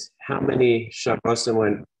 And how many Shabbosim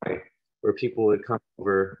went by where people would come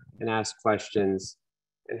over and ask questions,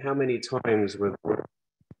 and how many times were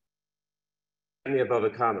get me a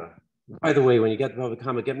Bava Kama. By the way, when you get the Bava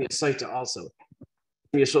Kama, get me a Shlita also.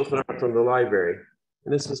 Get me a Shulchan Aruch from the library.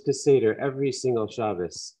 And this was Chesed every single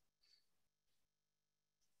Shabbos.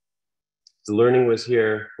 The learning was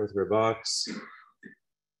here with Rabbi Ochs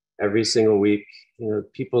every single week.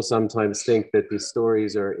 People sometimes think that these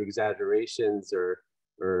stories are exaggerations or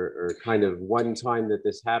kind of one time that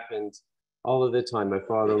this happened. All of the time, my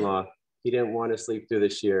father-in-law, he didn't want to sleep through the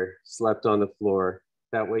shir, slept on the floor.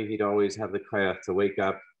 That way he'd always have the koyach to wake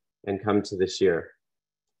up and come to the shir.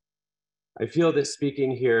 I feel that speaking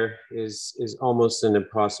here is almost an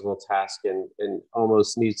impossible task and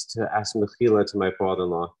almost needs to ask mechila to my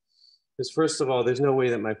father-in-law. Because first of all, there's no way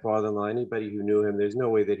that my father-in-law, anybody who knew him, there's no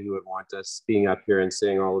way that he would want us being up here and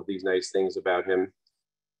saying all of these nice things about him.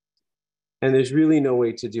 And there's really no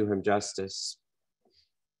way to do him justice.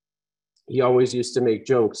 He always used to make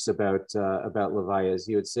jokes about Levayas.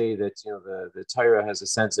 He would say that the Torah has a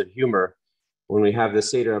sense of humor. When we have the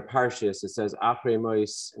Seder of Parshas, it says Achrei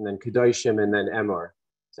Mois and then Kedoshim and then Emor.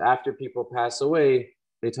 So after people pass away,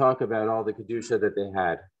 they talk about all the Kedusha that they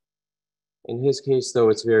had. In his case, though,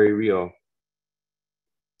 it's very real.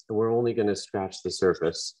 And we're only going to scratch the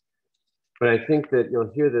surface. But I think that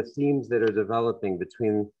you'll hear the themes that are developing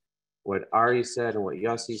between what Ari said and what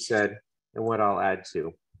Yossi said and what I'll add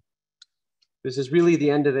to. This is really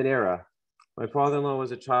the end of an era. My father-in-law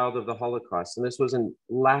was a child of the Holocaust, and this was a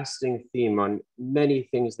lasting theme on many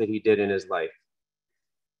things that he did in his life.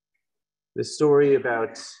 The story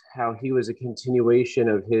about how he was a continuation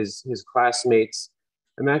of his classmates.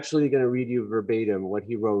 I'm actually going to read you verbatim what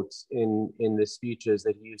he wrote in the speeches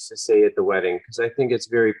that he used to say at the wedding, because I think it's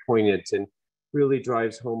very poignant and really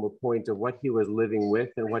drives home a point of what he was living with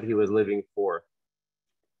and what he was living for.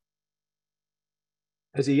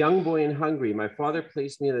 As a young boy in Hungary, my father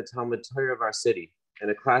placed me in the Talmid Torah of our city in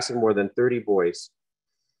a class of more than 30 boys.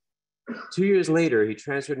 2 years later, he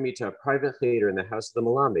transferred me to a private cheder in the house of the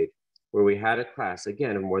Melamed, where we had a class,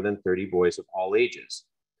 again, of more than 30 boys of all ages.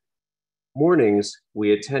 Mornings,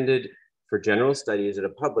 we attended for general studies at a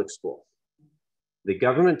public school. The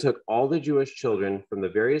government took all the Jewish children from the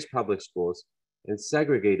various public schools and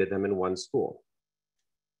segregated them in one school.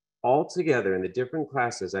 Altogether, in the different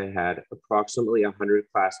classes, I had approximately 100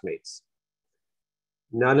 classmates.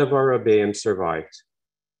 None of our Rabbeim survived.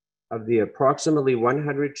 Of the approximately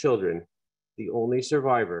 100 children, the only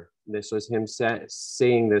survivor, this was him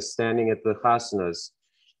saying this standing at the chasanas,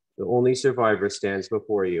 the only survivor stands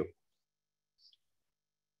before you.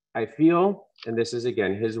 I feel, and this is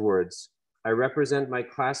again his words, I represent my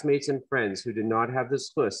classmates and friends who did not have the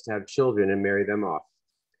schus to have children and marry them off.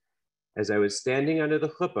 As I was standing under the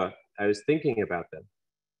chuppah, I was thinking about them.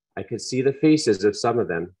 I could see the faces of some of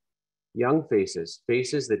them, young faces,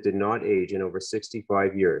 faces that did not age in over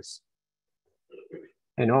 65 years.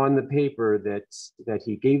 And on the paper that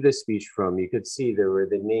he gave this speech from, you could see there were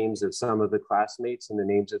the names of some of the classmates and the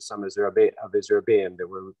names of some of his Rabbeim that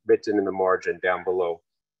were written in the margin down below.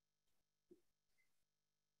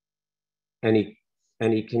 And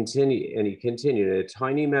he continued in a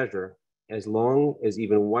tiny measure. As long as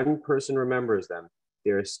even one person remembers them,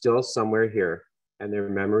 they are still somewhere here, and their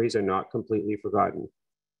memories are not completely forgotten.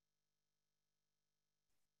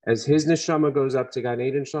 As his neshama goes up to Gan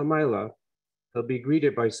Eden Shalmaila, he'll be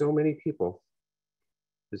greeted by so many people.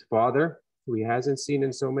 His father, who he hasn't seen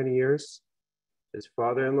in so many years, his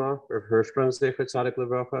father-in-law, Rav Hirschprung, Zecher Tzadik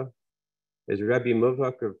Livracha, his Rebbe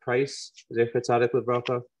Muvak of Price, Zecher Tzadik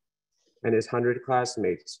Livracha, and his 100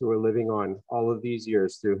 classmates who are living on all of these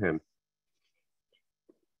years through him.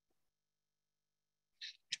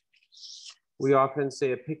 We often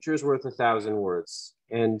say a picture is worth 1,000 words.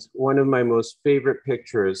 And one of my most favorite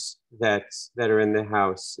pictures that are in the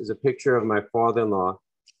house is a picture of my father-in-law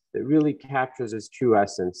that really captures his true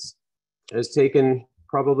essence. It was taken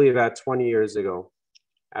probably about 20 years ago,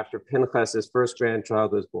 after Pinchas, his first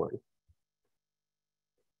grandchild, was born.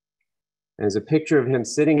 And it's a picture of him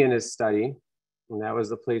sitting in his study. And that was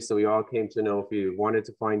the place that we all came to know if he wanted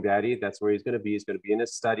to find daddy, that's where he's going to be. He's going to be in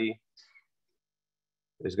his study.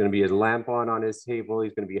 There's going to be a lamp on his table.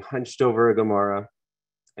 He's going to be hunched over a Gemara.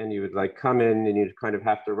 And you would like come in and you'd kind of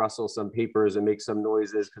have to rustle some papers and make some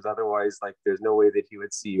noises because otherwise like there's no way that he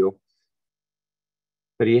would see you.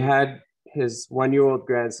 But he had his 1-year-old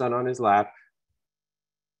grandson on his lap,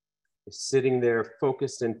 sitting there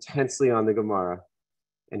focused intensely on the Gemara.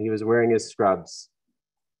 And he was wearing his scrubs.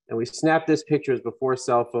 And we snapped this pictures before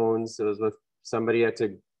cell phones. It was with somebody had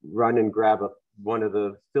to run and grab one of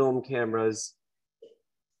the film cameras.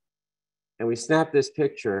 And we snapped this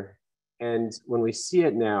picture. And when we see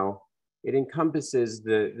it now, it encompasses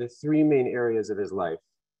the 3 main areas of his life.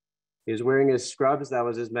 He was wearing his scrubs, that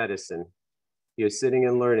was his medicine. He was sitting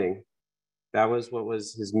and learning. That was what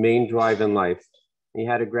was his main drive in life. He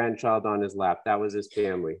had a grandchild on his lap, that was his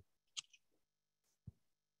family.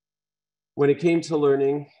 When it came to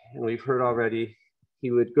learning, and we've heard already,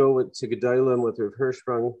 he would go to Gedolim with Rav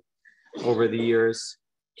Hirschprung over the years.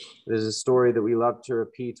 There's a story that we love to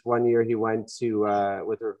repeat. One year he went to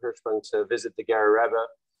with Rav Hirschprung to visit the Ger Rebbe.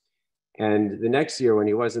 And the next year when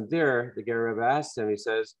he wasn't there, the Ger Rebbe asked him, he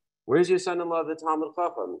says, "Where's your son-in-law, the Talmid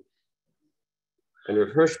Chochom?" And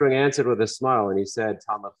Rav Hirschprung answered with a smile and he said,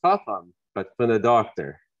 "Talmid Chochom, but from a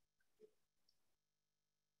doctor."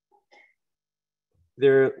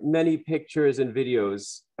 There are many pictures and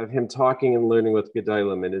videos of him talking and learning with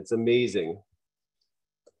Gedolim, and it's amazing.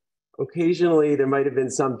 Occasionally, there might have been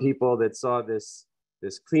some people that saw this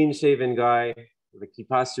clean-shaven guy with a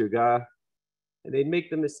kippah sruga, and they'd make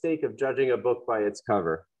the mistake of judging a book by its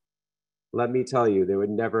cover. Let me tell you, they would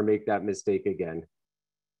never make that mistake again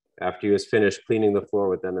after he was finished cleaning the floor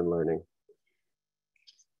with them and learning.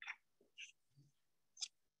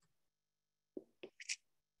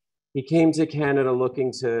 He came to Canada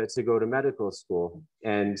looking to go to medical school,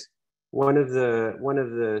 and one of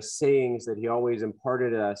the sayings that he always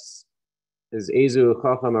imparted to us is Ezu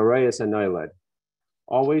Chochom Arayas Anoiled,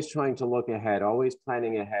 always trying to look ahead, always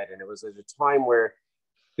planning ahead. And it was at a time where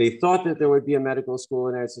they thought that there would be a medical school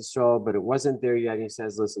in Eretz Yisrael, but it wasn't there yet. He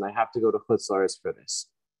says, "Listen, I have to go to Chutz La'aretz for this."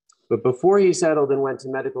 But before he settled and went to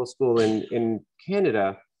medical school in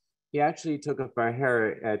Canada, he actually took a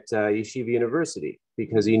HARHA at Yeshiva University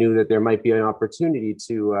because he knew that there might be an opportunity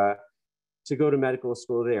to go to medical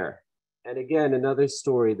school there. And again, another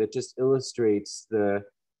story that just illustrates the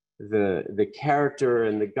character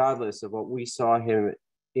and the godless of what we saw in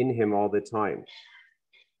him all the time.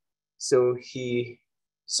 So he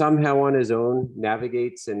somehow on his own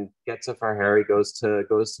navigates and gets a HARHA, goes to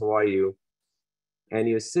YU. And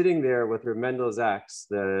he was sitting there with Reb Mendel Zaks,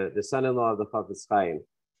 the son-in-law of the Chafetz Chaim.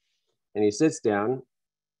 And he sits down,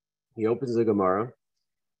 he opens the Gemara,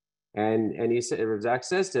 and Reb Zaks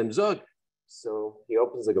says to him, "Zog." So he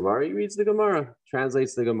opens the Gemara, he reads the Gemara,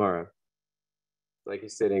 translates the Gemara. Like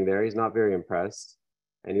he's sitting there, he's not very impressed.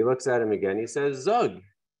 And he looks at him again, he says, "Zog."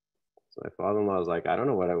 So my father-in-law is like, "I don't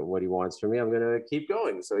know what he wants from me, I'm gonna keep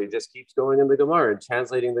going." So he just keeps going in the Gemara and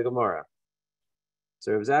translating the Gemara.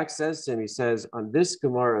 So Reb Zak says to him, he says, "On this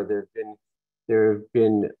Gemara, there have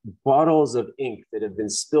been bottles of ink that have been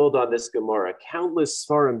spilled on this Gemara, countless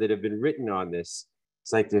svarim that have been written on this.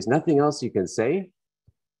 It's like, there's nothing else you can say?"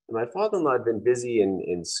 And my father-in-law had been busy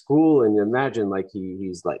in school, and imagine like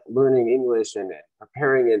he's like learning English and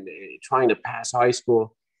preparing and trying to pass high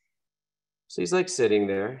school. So he's like sitting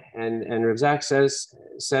there, and Reb Zak says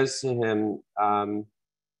to him,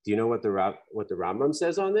 "Do you know what the Rambam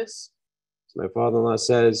says on this?" So my father-in-law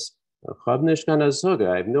says, "I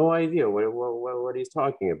have no idea what he's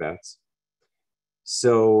talking about."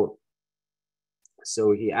 So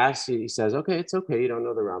he says, "Okay, it's okay. You don't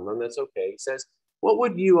know the Rambam. That's okay." He says, "What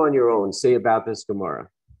would you on your own say about this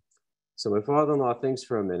Gemara?" So my father-in-law thinks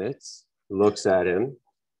for a minute, looks at him,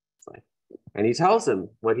 and he tells him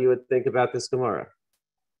what he would think about this Gemara.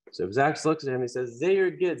 So Zach looks at him, he says,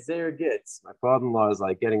 "Zeir Gitz, Zeir Gitz." My father-in-law is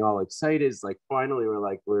like getting all excited. It's like, finally,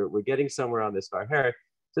 we're getting somewhere on this HARHA.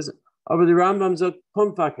 He says, Aber the Rambam sagt,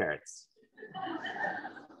 Pumpfakerz.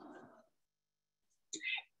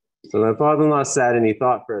 So my father-in-law sat and he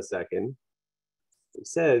thought for a second. He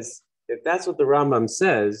says, if that's what the Rambam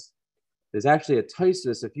says, there's actually a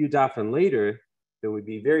Tosfos a few dafim later that would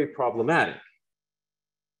be very problematic.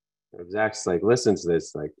 Zach's like, listen to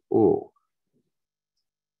this, like, ooh.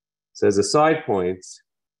 So as a side point,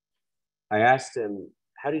 I asked him,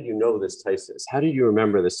 how did you know this Tosfos? How did you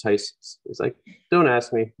remember this Tosfos? He's like, don't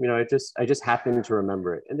ask me. You know, I just happened to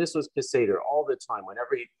remember it. And this was Chesed all the time.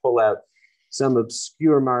 Whenever he'd pull out some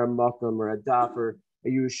obscure Maramakum or a daf or a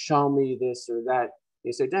Yerushalmi, this or that,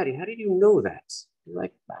 he said, Daddy, how did you know that? He's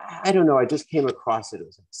like, I don't know. I just came across it. It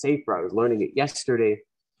was a sefer. I was learning it yesterday.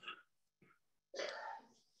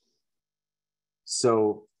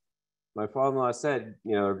 So my father-in-law said,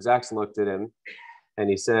 you know, Zach looked at him and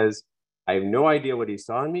he says, I have no idea what he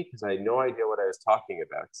saw in me because I had no idea what I was talking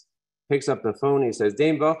about. Picks up the phone. He says,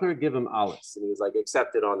 Dame Bacher, give him Alice. And he was like,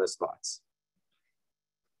 accepted on the spot.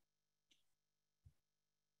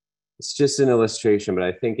 It's just an illustration, but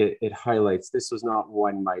I think it highlights this was not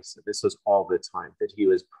one mice. This was all the time that he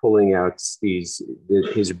was pulling out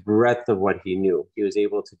his breadth of what he knew. He was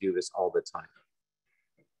able to do this all the time.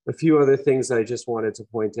 A few other things that I just wanted to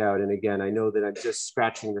point out. And again, I know that I'm just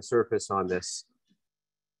scratching the surface on this.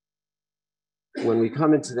 When we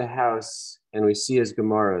come into the house and we see his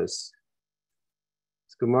Gemaras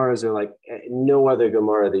are like no other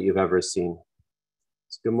Gemara that you've ever seen.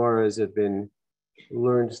 His Gemaras have been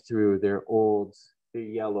learned through, they're old, they're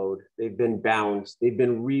yellowed, they've been bound, they've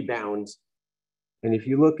been rebound. And if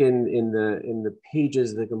you look in the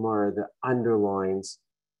pages of the Gemara, the underlines,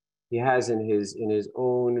 he has in his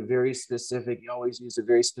own very specific, he always used a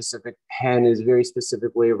very specific pen, his very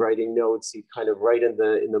specific way of writing notes. He kind of write in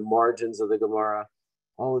the margins of the Gemara,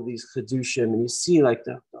 all of these Chedushim, and you see like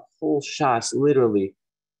the whole Shas literally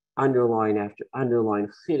underline after underline,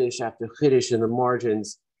 Chiddush after Chiddush in the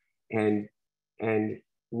margins, and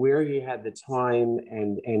where he had the time,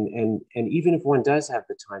 and even if one does have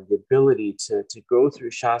the time, the ability to go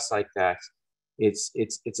through Shas like that, it's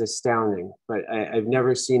astounding. But I've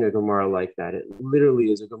never seen a Gemara like that. It literally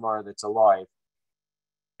is a Gemara that's alive.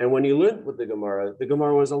 And when he learned with the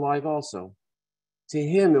Gemara was alive also. To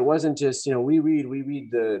him, it wasn't just, you know, we read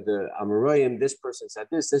the Amoraim, this person said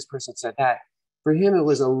this person said that. For him, it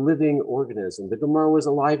was a living organism. The Gemara was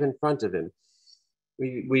alive in front of him.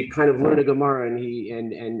 We kind of learn a Gemara and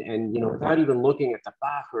you know, without even looking at the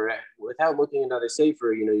Bach or without looking at another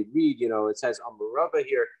Sefer, you know, you read, you know, it says Amarava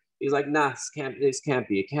here. He's like, nah, this can't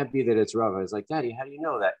be. It can't be that it's Rava. I was like, Daddy, how do you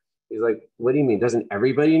know that? He's like, what do you mean? Doesn't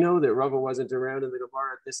everybody know that Rava wasn't around in the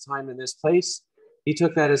Gemara at this time in this place? He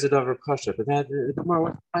took that as a davar kasha, but the Gemara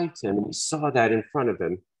went right to him, and he saw that in front of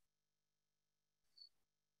him.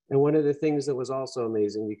 And one of the things that was also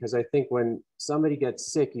amazing, because I think when somebody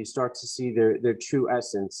gets sick, you start to see their true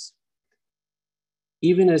essence.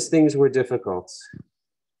 Even as things were difficult,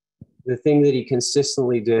 the thing that he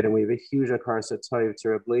consistently did, and we have a huge akarsa tayv to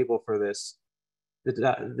Reb Label for this,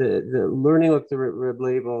 the learning of the Reb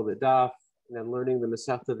Label, the daf, and then learning the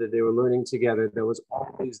Masechta that they were learning together, that was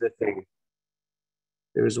always the thing.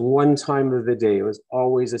 There was one time of the day, it was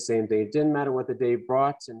always the same thing. It didn't matter what the day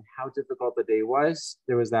brought and how difficult the day was,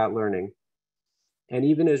 there was that learning. And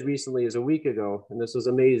even as recently as a week ago, and this was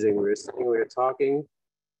amazing, we were talking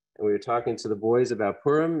to the boys about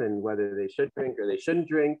Purim and whether they should drink or they shouldn't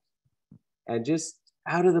drink. And just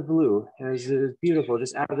out of the blue, it was beautiful,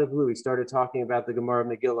 just out of the blue, we started talking about the Gemara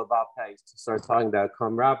Megillah Baal Peh. He started talking about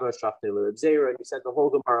Kam Rabbah, Shaftei L'Reb Zera, and he said the whole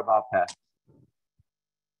Gemara Baal Peh.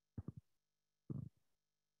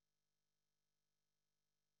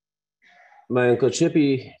 My Uncle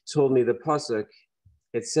Chippy told me the pasuk.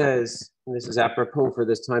 It says, and this is apropos for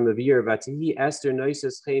this time of year, Vatihi Esther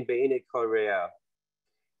noises chen be'inei kol re'ah.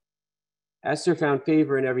 Esther found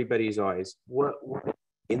favor in everybody's eyes. What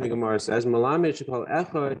in the Gemara says, Malamed shekol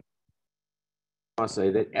echad,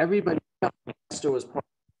 that everybody felt Esther was part of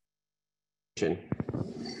the nation.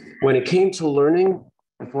 When it came to learning,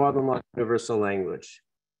 my father-in-law had universal language.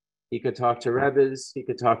 He could talk to Rebbes, he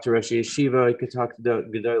could talk to Rosh Yeshiva, he could talk to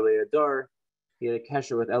Gedolei Adar. He had a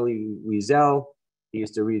kesher with Eli Wiesel. He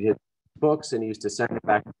used to read his books and he used to send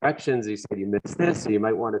back corrections. He said, you missed this, so you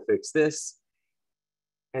might want to fix this.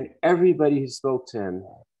 And everybody who spoke to him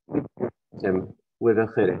with a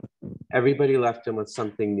chiddush. Everybody left him with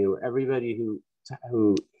something new. Everybody who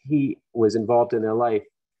he was involved in their life,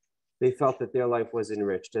 they felt that their life was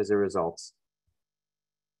enriched as a result.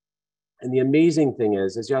 And the amazing thing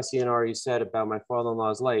is, as Yossi and Ari said about my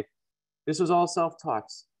father-in-law's life, this was all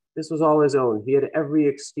self-taught. This was all his own. He had every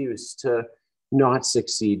excuse to not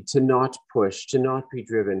succeed, to not push, to not be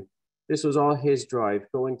driven. This was all his drive,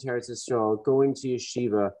 going to Eretz Yisrael, going to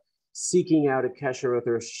yeshiva, seeking out a kesher with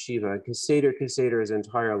Rosh Yeshiva, Keseder his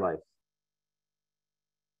entire life.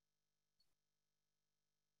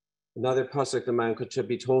 Another pasuk the man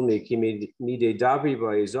Kochabi told me, the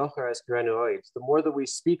more that we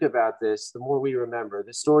speak about this, the more we remember.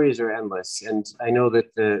 The stories are endless, and I know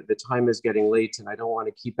that the time is getting late, and I don't want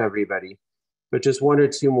to keep everybody, but just one or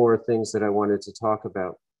two more things that I wanted to talk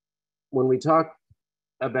about. When we talk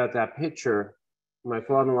about that picture, my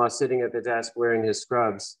father-in-law sitting at the desk wearing his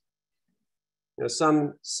scrubs, you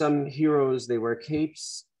know, some heroes, they wear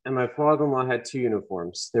capes, and my father-in-law had two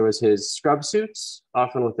uniforms. There was his scrub suits,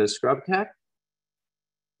 often with his scrub cap,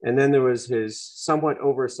 and then there was his somewhat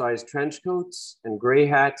oversized trench coats and gray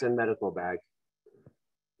hat and medical bag.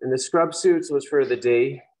 And the scrub suits was for the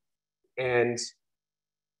day, and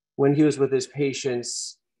when he was with his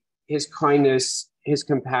patients, his kindness, his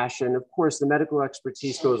compassion, of course, the medical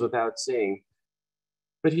expertise goes without saying,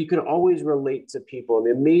 but he could always relate to people. And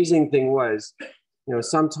the amazing thing was, you know,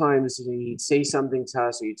 sometimes he'd say something to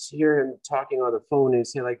us, you'd hear him talking on the phone and he'd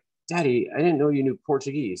say like, Daddy, I didn't know you knew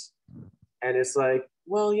Portuguese. And it's like,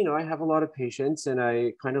 well, you know, I have a lot of patience and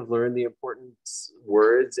I kind of learned the important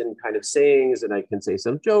words and kind of sayings, and I can say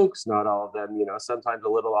some jokes, not all of them, you know, sometimes a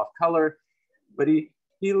little off color, but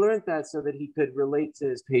he learned that so that he could relate to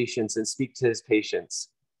his patients and speak to his patients.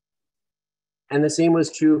 And the same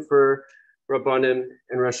was true for Rabbanim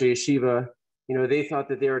and Rosh Yeshiva. You know, they thought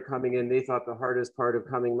that they were coming in. They thought the hardest part of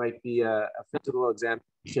coming might be a physical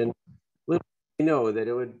examination. Little did they know that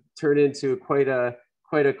it would turn into quite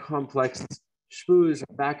a complex schmooze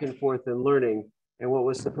back and forth and learning. And what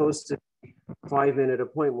was supposed to be a 5-minute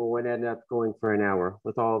appointment would end up going for an hour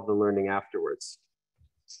with all of the learning afterwards.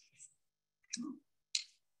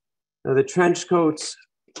 Now the trench coats,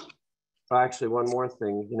 actually one more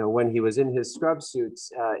thing, you know, when he was in his scrub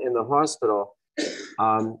suits in the hospital,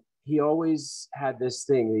 he always had this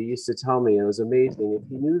thing he used to tell me, and it was amazing. If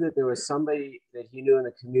he knew that there was somebody that he knew in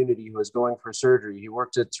the community who was going for surgery, he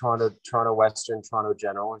worked at Toronto Western, Toronto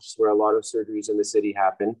General, which is where a lot of surgeries in the city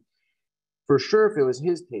happen. For sure, if it was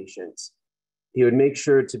his patients, he would make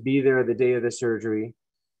sure to be there the day of the surgery.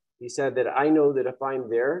 He said that I know that if I'm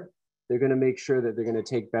there, they're going to make sure that they're going to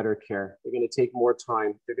take better care. They're going to take more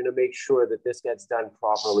time. They're going to make sure that this gets done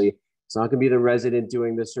properly. It's not going to be the resident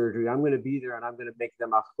doing the surgery. I'm going to be there and I'm going to make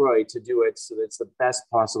them achroi to do it so that it's the best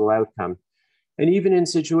possible outcome. And even in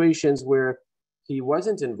situations where he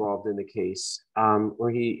wasn't involved in the case,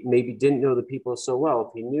 or he maybe didn't know the people so well, if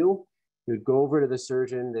he knew, he would go over to the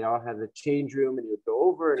surgeon. They all had the change room, and he would go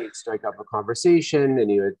over and he'd strike up a conversation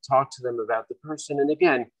and he would talk to them about the person. And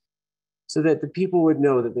again, so that the people would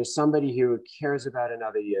know that there's somebody here who cares about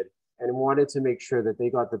another yid and wanted to make sure that they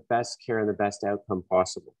got the best care and the best outcome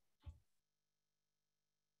possible.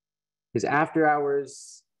 His after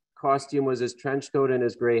hours costume was his trench coat and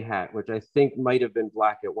his gray hat, which I think might have been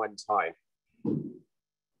black at one time.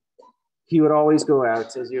 He would always go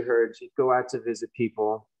out, as you heard, he'd go out to visit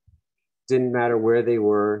people. Didn't matter where they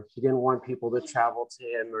were. He didn't want people to travel to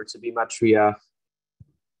him or to be matriach.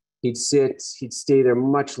 He'd stay there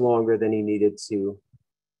much longer than he needed to.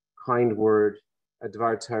 Kind word, a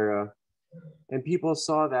dvar Torah. And people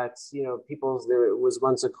saw that, you know, there was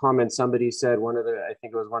once a comment, somebody said, I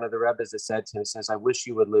think it was one of the Rebbes that said to him, says, I wish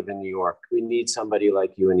you would live in New York. We need somebody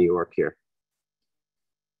like you in New York here.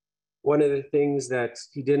 One of the things that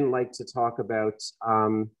he didn't like to talk about,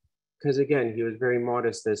 because again, he was very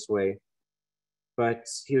modest this way, but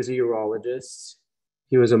he was a urologist.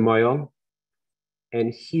 He was a moil.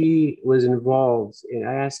 And he was involved in,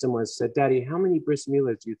 I asked him once, said, Daddy, how many bris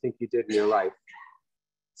milas do you think you did in your life?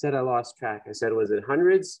 He said, I lost track. I said, was it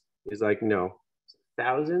hundreds? He's like, no.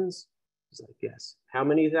 Thousands? He's like, yes. How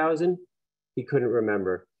many thousand? He couldn't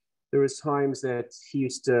remember. There was times that he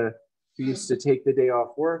used to take the day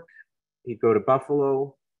off work. He'd go to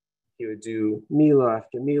Buffalo. He would do mila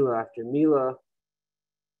after mila after mila.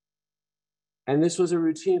 And this was a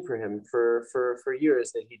routine for him for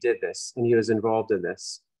years that he did this, and he was involved in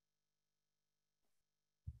this.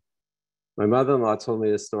 My mother-in-law told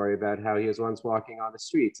me this story about how he was once walking on the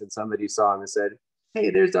streets and somebody saw him and said,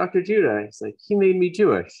 hey, there's Dr. Judah. He's like, he made me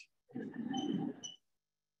Jewish.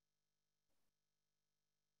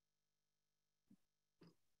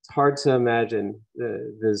 It's hard to imagine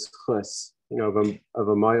this chus, you know, of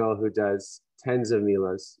a mayal who does tens of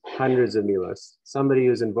milas, hundreds of milas. Somebody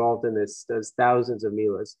who's involved in this does thousands of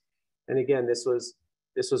milas. And again, this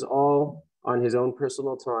was all on his own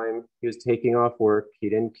personal time. He was taking off work. He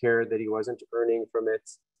didn't care that he wasn't earning from it,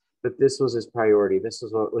 but this was his priority. This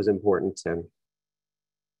was what was important to him.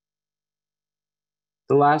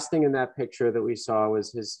 The last thing in that picture that we saw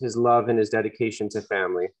was his love and his dedication to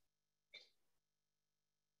family.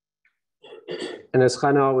 And as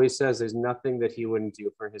Chana always says, there's nothing that he wouldn't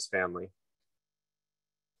do for his family.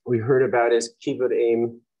 We heard about his kibud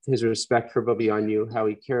aim, his respect for Babianu, how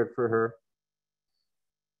he cared for her.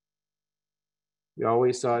 We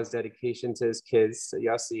always saw his dedication to his kids,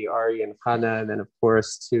 Yossi, Ari, and Chana, and then of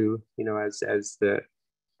course to, as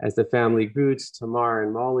the family grew, to Tamar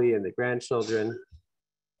and Molly and the grandchildren.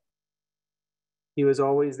 He was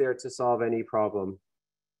always there to solve any problem.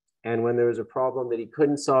 And when there was a problem that he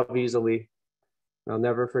couldn't solve easily, I'll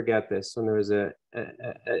never forget this, when there was a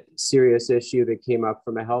serious issue that came up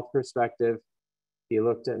from a health perspective, he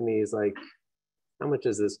looked at me, he's like, how much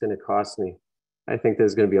is this going to cost me? I think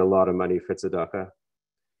there's going to be a lot of money for tzedakah.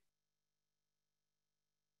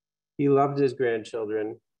 He loved his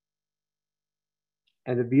grandchildren.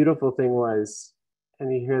 And the beautiful thing was,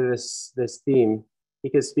 and you hear this theme, he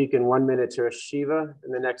could speak in 1 minute to a shiva,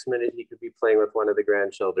 and the next minute he could be playing with one of the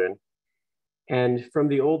grandchildren. And from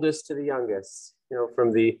the oldest to the youngest,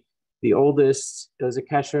 from the oldest, it was a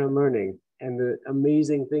kesher in learning. And the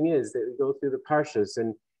amazing thing is that we go through the parshas,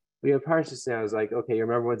 and we have parshas now. It's like, okay, you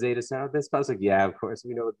remember what Zeta sounded? This pasuk? Yeah, of course.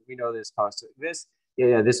 We know this pasuk. This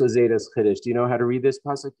was Zeta's chiddush. Do you know how to read this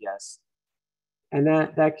pasuk? Yes. And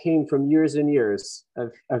that came from years and years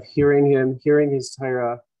of hearing him, hearing his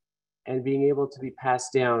Torah, and being able to be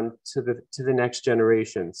passed down to the next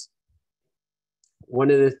generations. One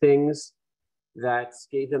of the things that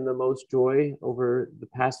gave him the most joy over the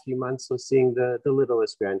past few months was seeing the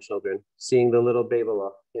littlest grandchildren, seeing the little Babala,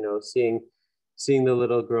 seeing the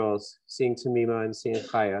little girls, seeing Tamima and seeing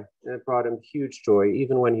Chaya. And it brought him huge joy,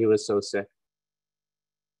 even when he was so sick.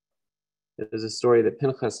 There's a story that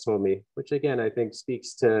Pinchas told me, which again, I think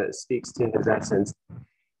speaks to his essence.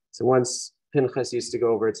 So once Pinchas used to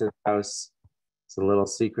go over to the house. It's a little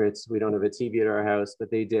secret. We don't have a TV at our house,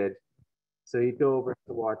 but they did. So he'd go over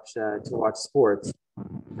to watch sports.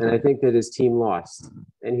 And I think that his team lost.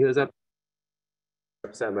 And he was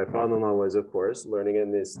upset. My father-in-law was, of course, learning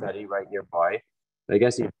in his study right nearby. I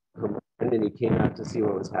guess he came out to see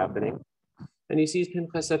what was happening. And he sees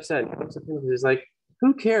Pinchas upset. He looks at Pinchas. He's like,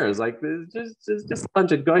 who cares? Like, there's just a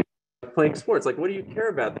bunch of guys playing sports. Like, what do you care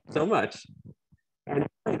about so much? And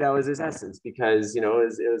that was his essence, because, it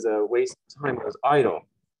was a waste of time. It was idle.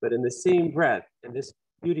 But in the same breath, and this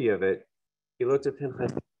beauty of it, he looked at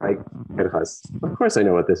Pinchas like, Pinchas, of course I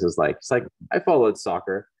know what this is like. It's like, I followed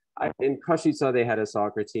soccer. In Koshitsa, they had a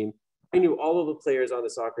soccer team. I knew all of the players on the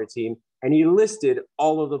soccer team, and he listed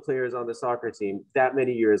all of the players on the soccer team that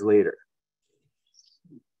many years later.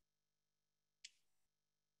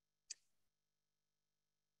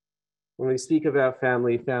 When we speak about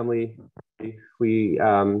family, we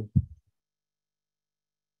don't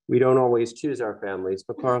always choose our families,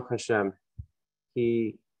 but Baruch Hashem,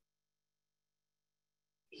 he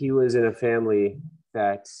was in a family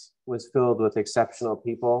that was filled with exceptional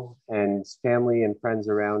people and family and friends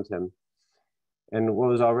around him. And what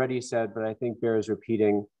was already said, but I think bears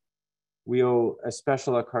repeating, we owe a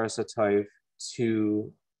special akarsa tov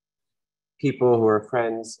to people who are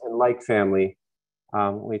friends and like family.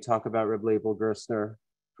 We talk about Reb Label Gerstner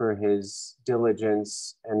for his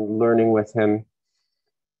diligence and learning with him,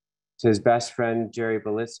 to his best friend, Jerry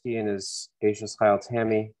Belitsky, and his Ashes Chayil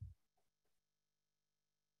Tammy.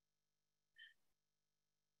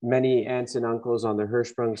 Many aunts and uncles on the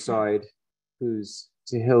Hirschprung side, whose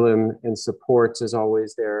tehillim and support is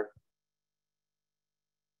always there.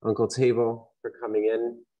 Uncle Tavo for coming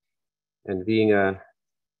in and being a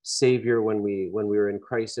savior when we were in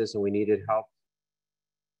crisis and we needed help.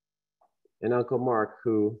 And Uncle Mark,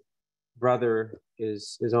 who brother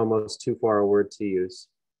is almost too far a word to use.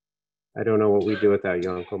 I don't know what we do without you,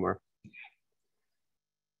 Uncle Mark.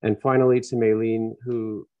 And finally to Maylene,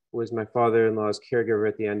 who was my father-in-law's caregiver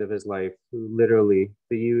at the end of his life, who literally,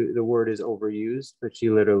 the word is overused, but she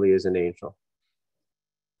literally is an angel.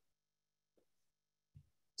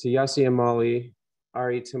 To Yossi and Molly,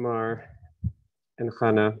 Ari, Tamar, and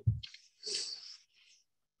Chana,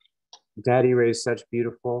 Daddy raised such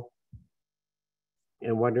beautiful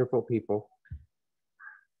and wonderful people.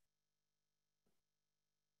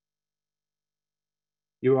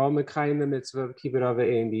 You were all Mekayim the mitzvah of Kibbud Av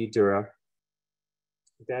V'Ein B'Yidura.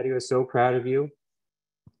 Daddy was so proud of you,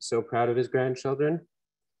 so proud of his grandchildren,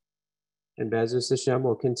 and Be'ezus Hashem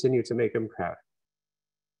will continue to make him proud.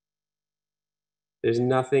 There's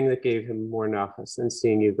nothing that gave him more nachas than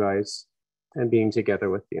seeing you guys and being together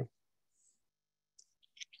with you.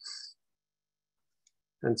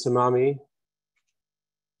 And to Mommy,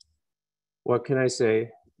 what can I say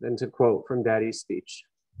than to quote from Daddy's speech?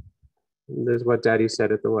 This is what Daddy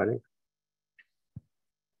said at the wedding.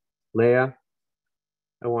 Leah,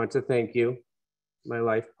 I want to thank you, my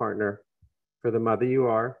life partner, for the mother you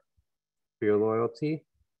are, for your loyalty,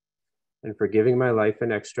 and for giving my life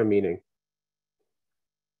an extra meaning.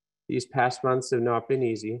 These past months have not been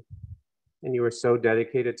easy, and you are so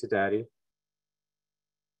dedicated to Daddy.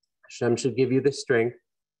 Hashem should give you the strength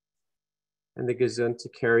and the gezun to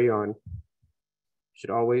carry on. You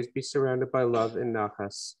should always be surrounded by love and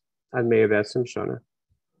nachas. Ad me'avesim shana.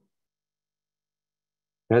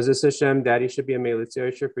 Bezos Hashem, Daddy should be a Melitz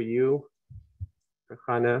Yosher for you, for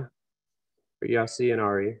Chana, for Yossi and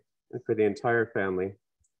Ari, and for the entire family.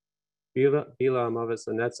 Bila amavis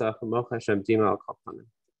lenetzach u'moch Hashem dima al kalpanim.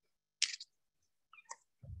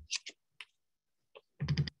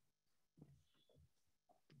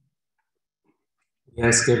 We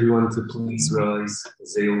ask everyone to please rise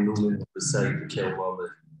as they illumine beside the Kalman.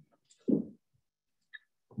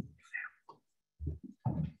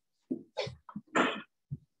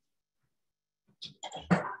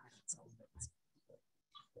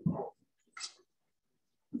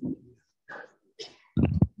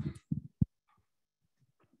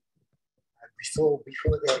 Before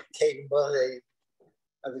they came by,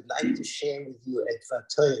 I would like to share with you a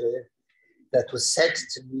Torah that was said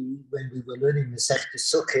to me when we were learning Masechta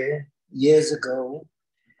Sukkah years ago,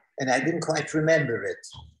 and I didn't quite remember it.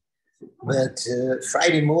 But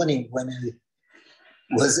Friday morning, when I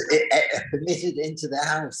was permitted into the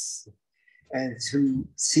house and to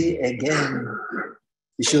see again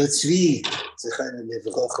Tzvi,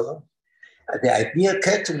 the idea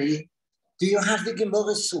occurred to me, do you have the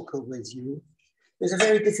Gemara Sukkah with you? There's a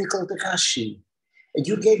very difficult Rashi. And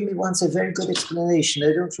you gave me once a very good explanation.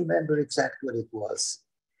 I don't remember exactly what it was.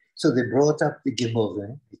 So they brought up the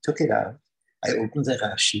Gemara, they took it out. I opened the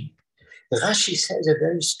Rashi. The Rashi says a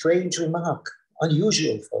very strange remark,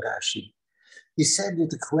 unusual for Rashi. He said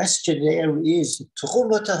that the question there is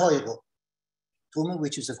Truma Tahira. Truma,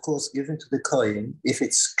 which is of course given to the Kohen, if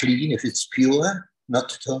it's clean, if it's pure,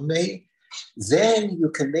 not Tomei, then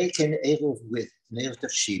you can make an Eruv with, an Eruv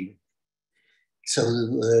Tafshil. So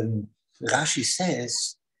Rashi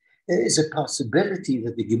says there is a possibility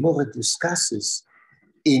that the Gemara discusses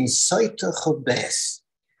in Soita Chobes,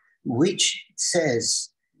 which says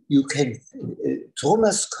you can,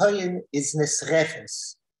 Trumas Kohen is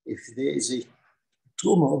Nesrefes. If there is a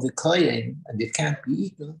Truma of the Kohen and it can't be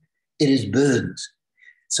eaten, it is burned.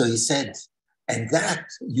 So he said, and that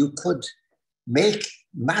you could make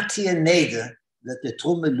Matia Neder, that the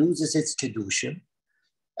Truma loses its Kedusha,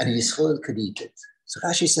 and Yisrael could eat it. So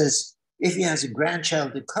Rashi says, if he has a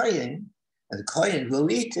grandchild, the Kohen, and the Kohen will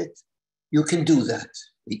eat it, you can do that.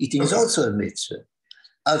 The eating is also a mitzvah.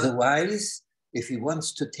 Otherwise, if he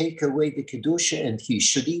wants to take away the Kedusha and he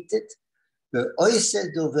should eat it, the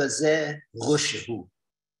oiseh dovazeh roshehu.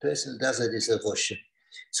 The person who does it is a roshe.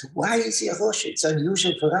 So why is he a roshe? It's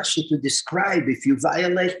unusual for Rashi to describe if you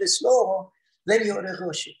violate this law, then you're a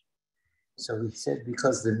roshe. So he said,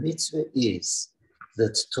 because the mitzvah is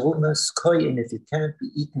that Trumas Kohen, if it can't be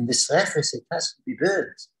eaten misrefes, it has to be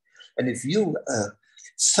burned. And if you are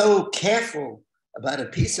so careful about a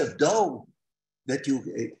piece of dough that you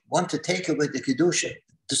want to take away the Kedusha,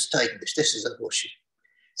 this is a Roshi.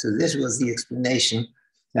 So this was the explanation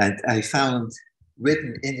that I found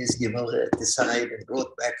written in his Gemara at the side and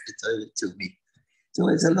brought back the Torah to me. So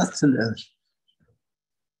there's a lot to learn.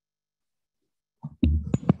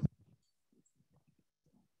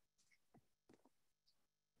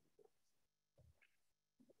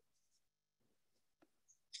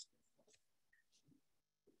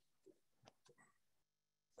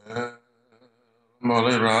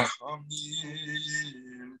 Mole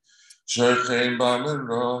Rachamim, Shechem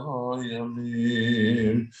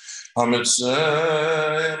Bamerayamim,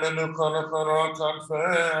 Hamitzeh Menukana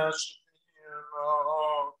Kanfesh,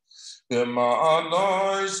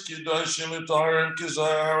 Bema'anois Kidashim Itarim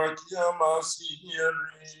Kizar Kiyamasirim,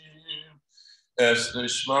 Es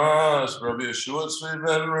Nishmas, Rabbi Yeshua Tzvi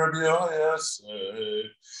ben Rabbi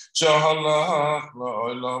Yosef, Shahalach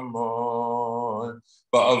La'olamoi,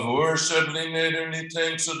 Ba'avur Shebli Neder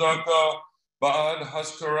Nitain Tzedaka, Ba'ad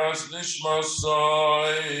Haskaras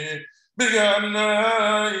Nishmasai, B'gana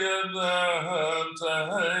Yadam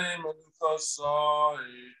Taheim Elukasai,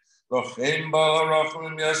 L'chein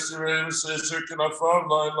Ba'arachim Yasirei V'Seisir K'nafav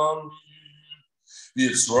La'ilami,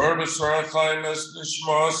 V'yitzvar B'Svar Chaim Es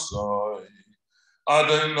Nishmasai,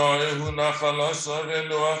 Adonai Hu Nachalasa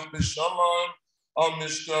V'Eluach B'Shamayim, Al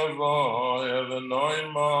Mishkavai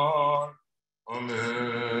V'Noimar.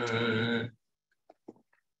 Amen.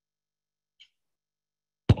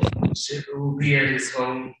 Chip will be at his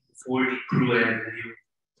home, 40 Crew Avenue,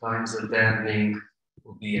 Times of davening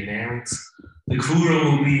will be announced. The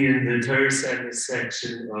Kvura will be in the Toras Emes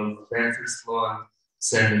section of Bathurst Lawn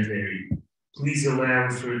Cemetery. Please allow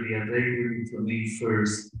for the Adar to leave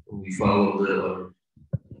first when we follow the order.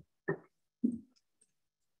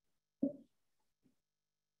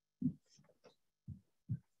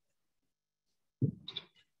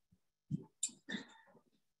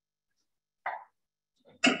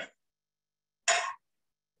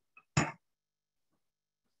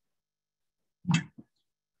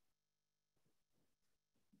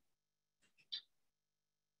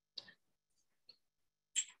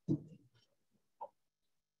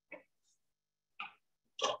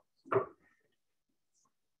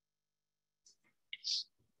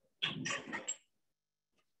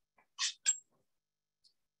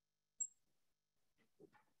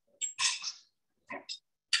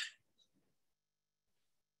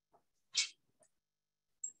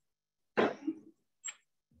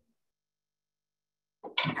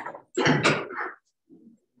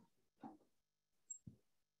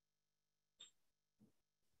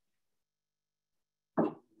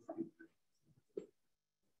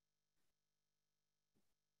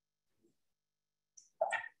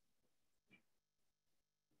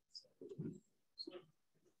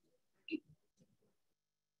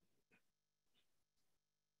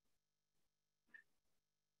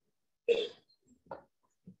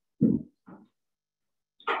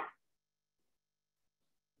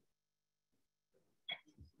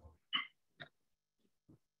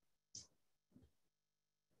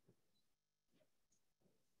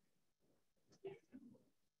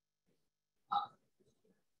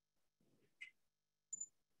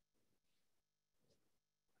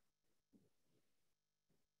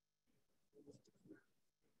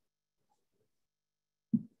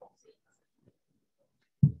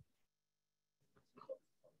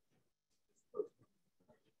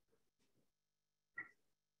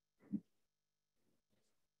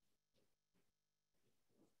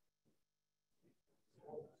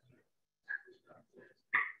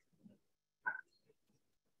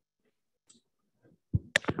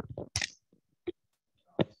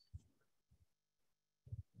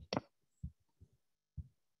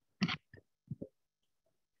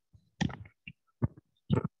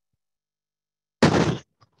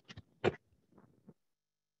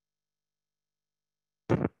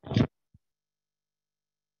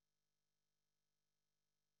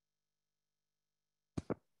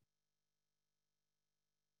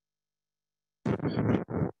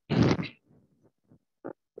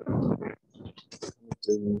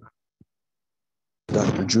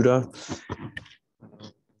 Dr. Juda,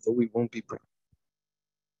 though we won't be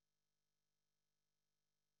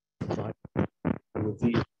with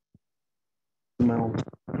the amount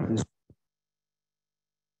is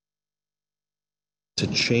to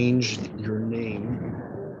change your name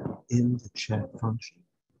in the chat function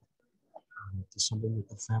to something that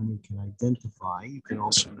the family can identify. You can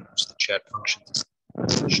also use the chat function to send a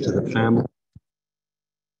message to the family.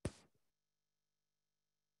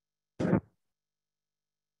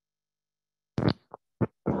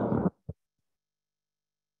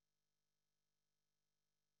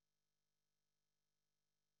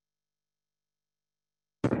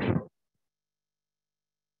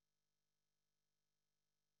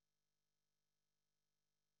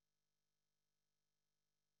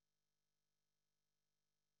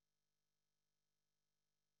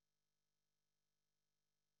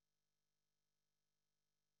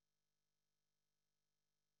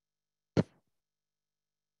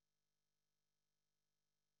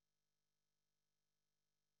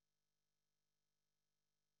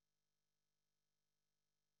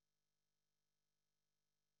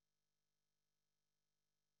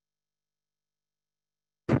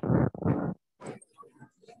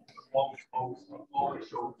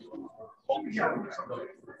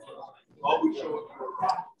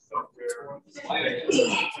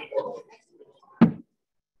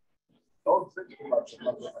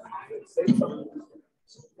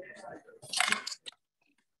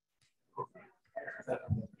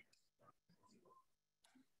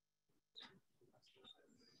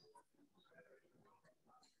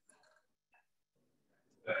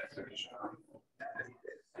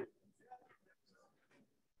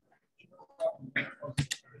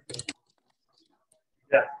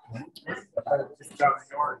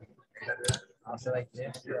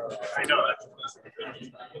 I know that.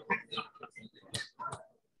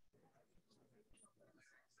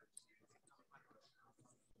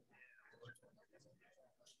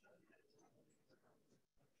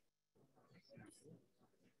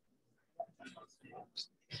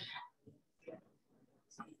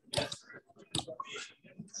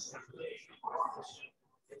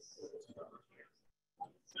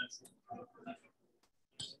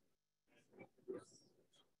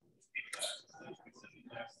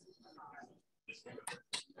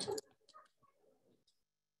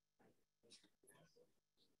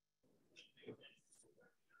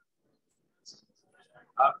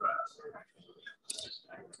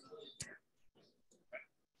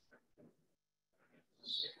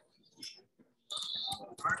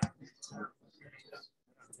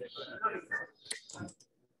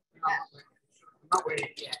 Not waiting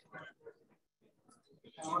yet.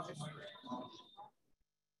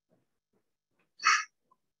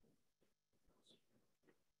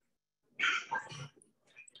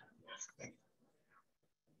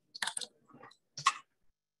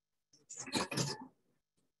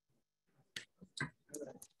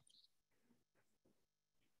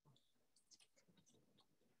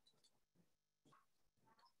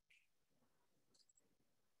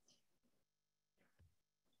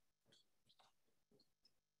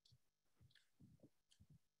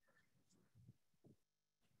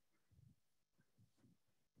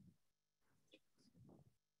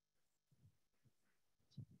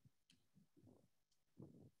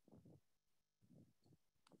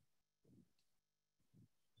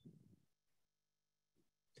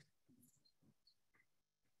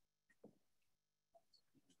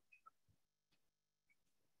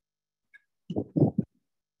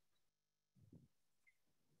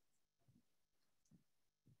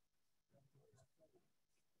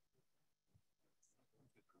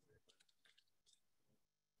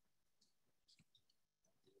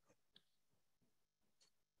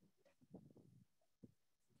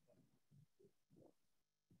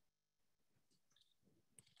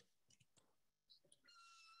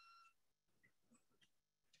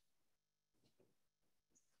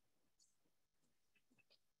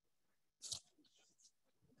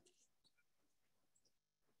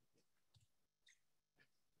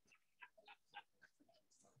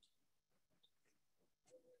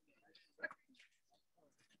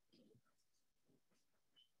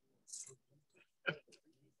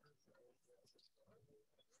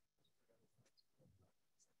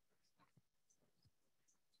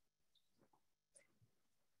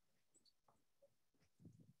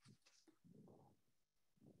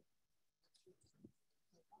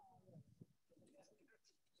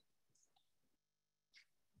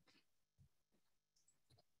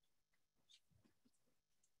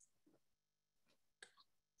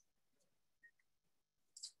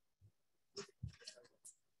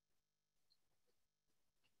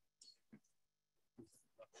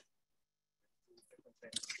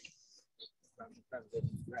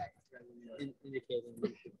 Right. Indicating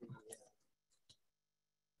we should be.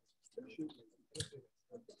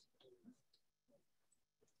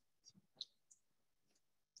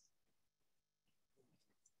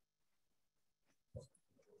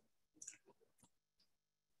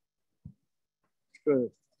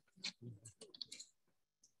 Good.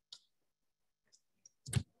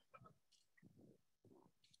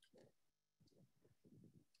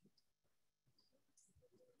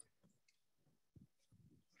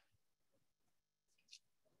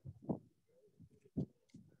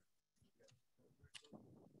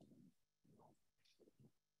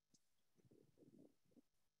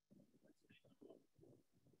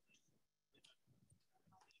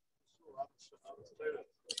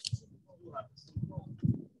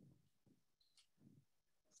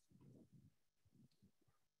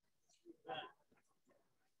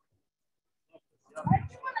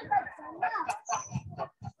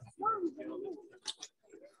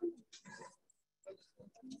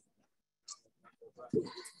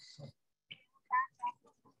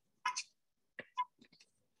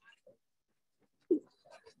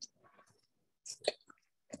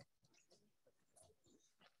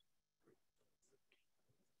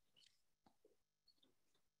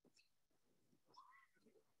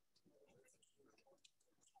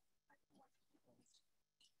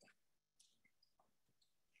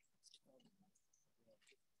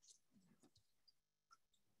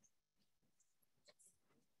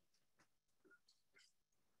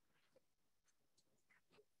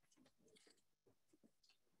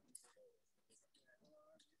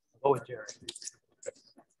 Oh, Jerry.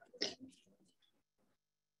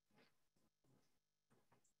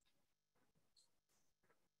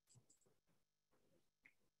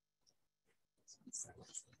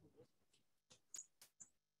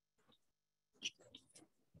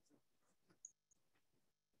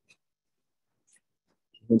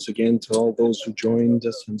 Once again, to all those who joined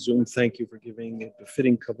us on Zoom, thank you for giving a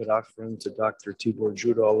befitting Kabbat Achron to Dr. TIBOR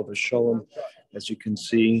Juda A. As you can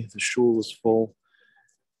see, the shul is full.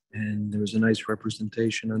 And there was a nice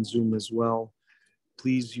representation on Zoom as well.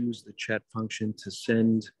 Please use the chat function to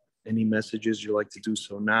send any messages you like to do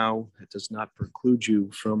so now. It does not preclude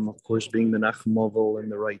you from, of course, being the Nachmovel in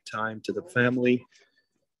the right time to the family.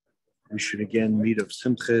 We should again meet of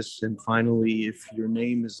Simchis. And finally, if your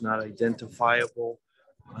name is not identifiable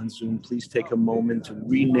on Zoom, please take a moment to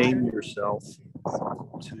rename yourself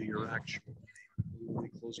to your actual name. We will be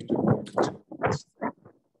closing the room in 2 minutes.